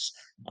releases.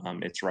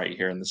 It's right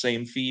here in the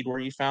same feed where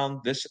you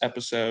found this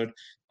episode.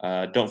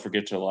 Don't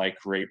forget to like,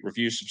 rate,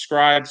 review,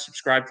 subscribe.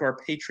 Subscribe to our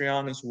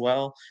Patreon as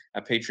well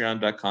at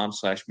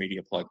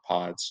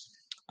patreon.com/mediaplugpods.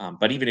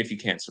 But even if you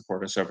can't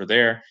support us over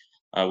there,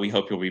 we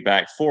hope you'll be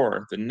back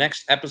for the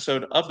next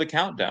episode of The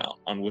Countdown,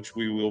 on which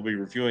we will be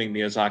reviewing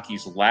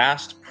Miyazaki's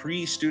last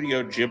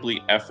pre-Studio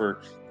Ghibli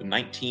effort, the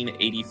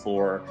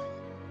 1984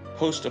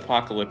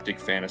 post-apocalyptic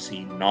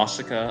fantasy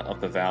Nausicaa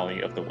of the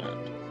Valley of the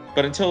Wind.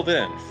 But until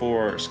then,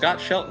 for Scott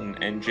Shelton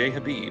and Jay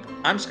Habib,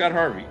 I'm Scott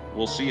Harvey.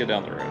 We'll see you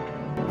down the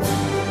road.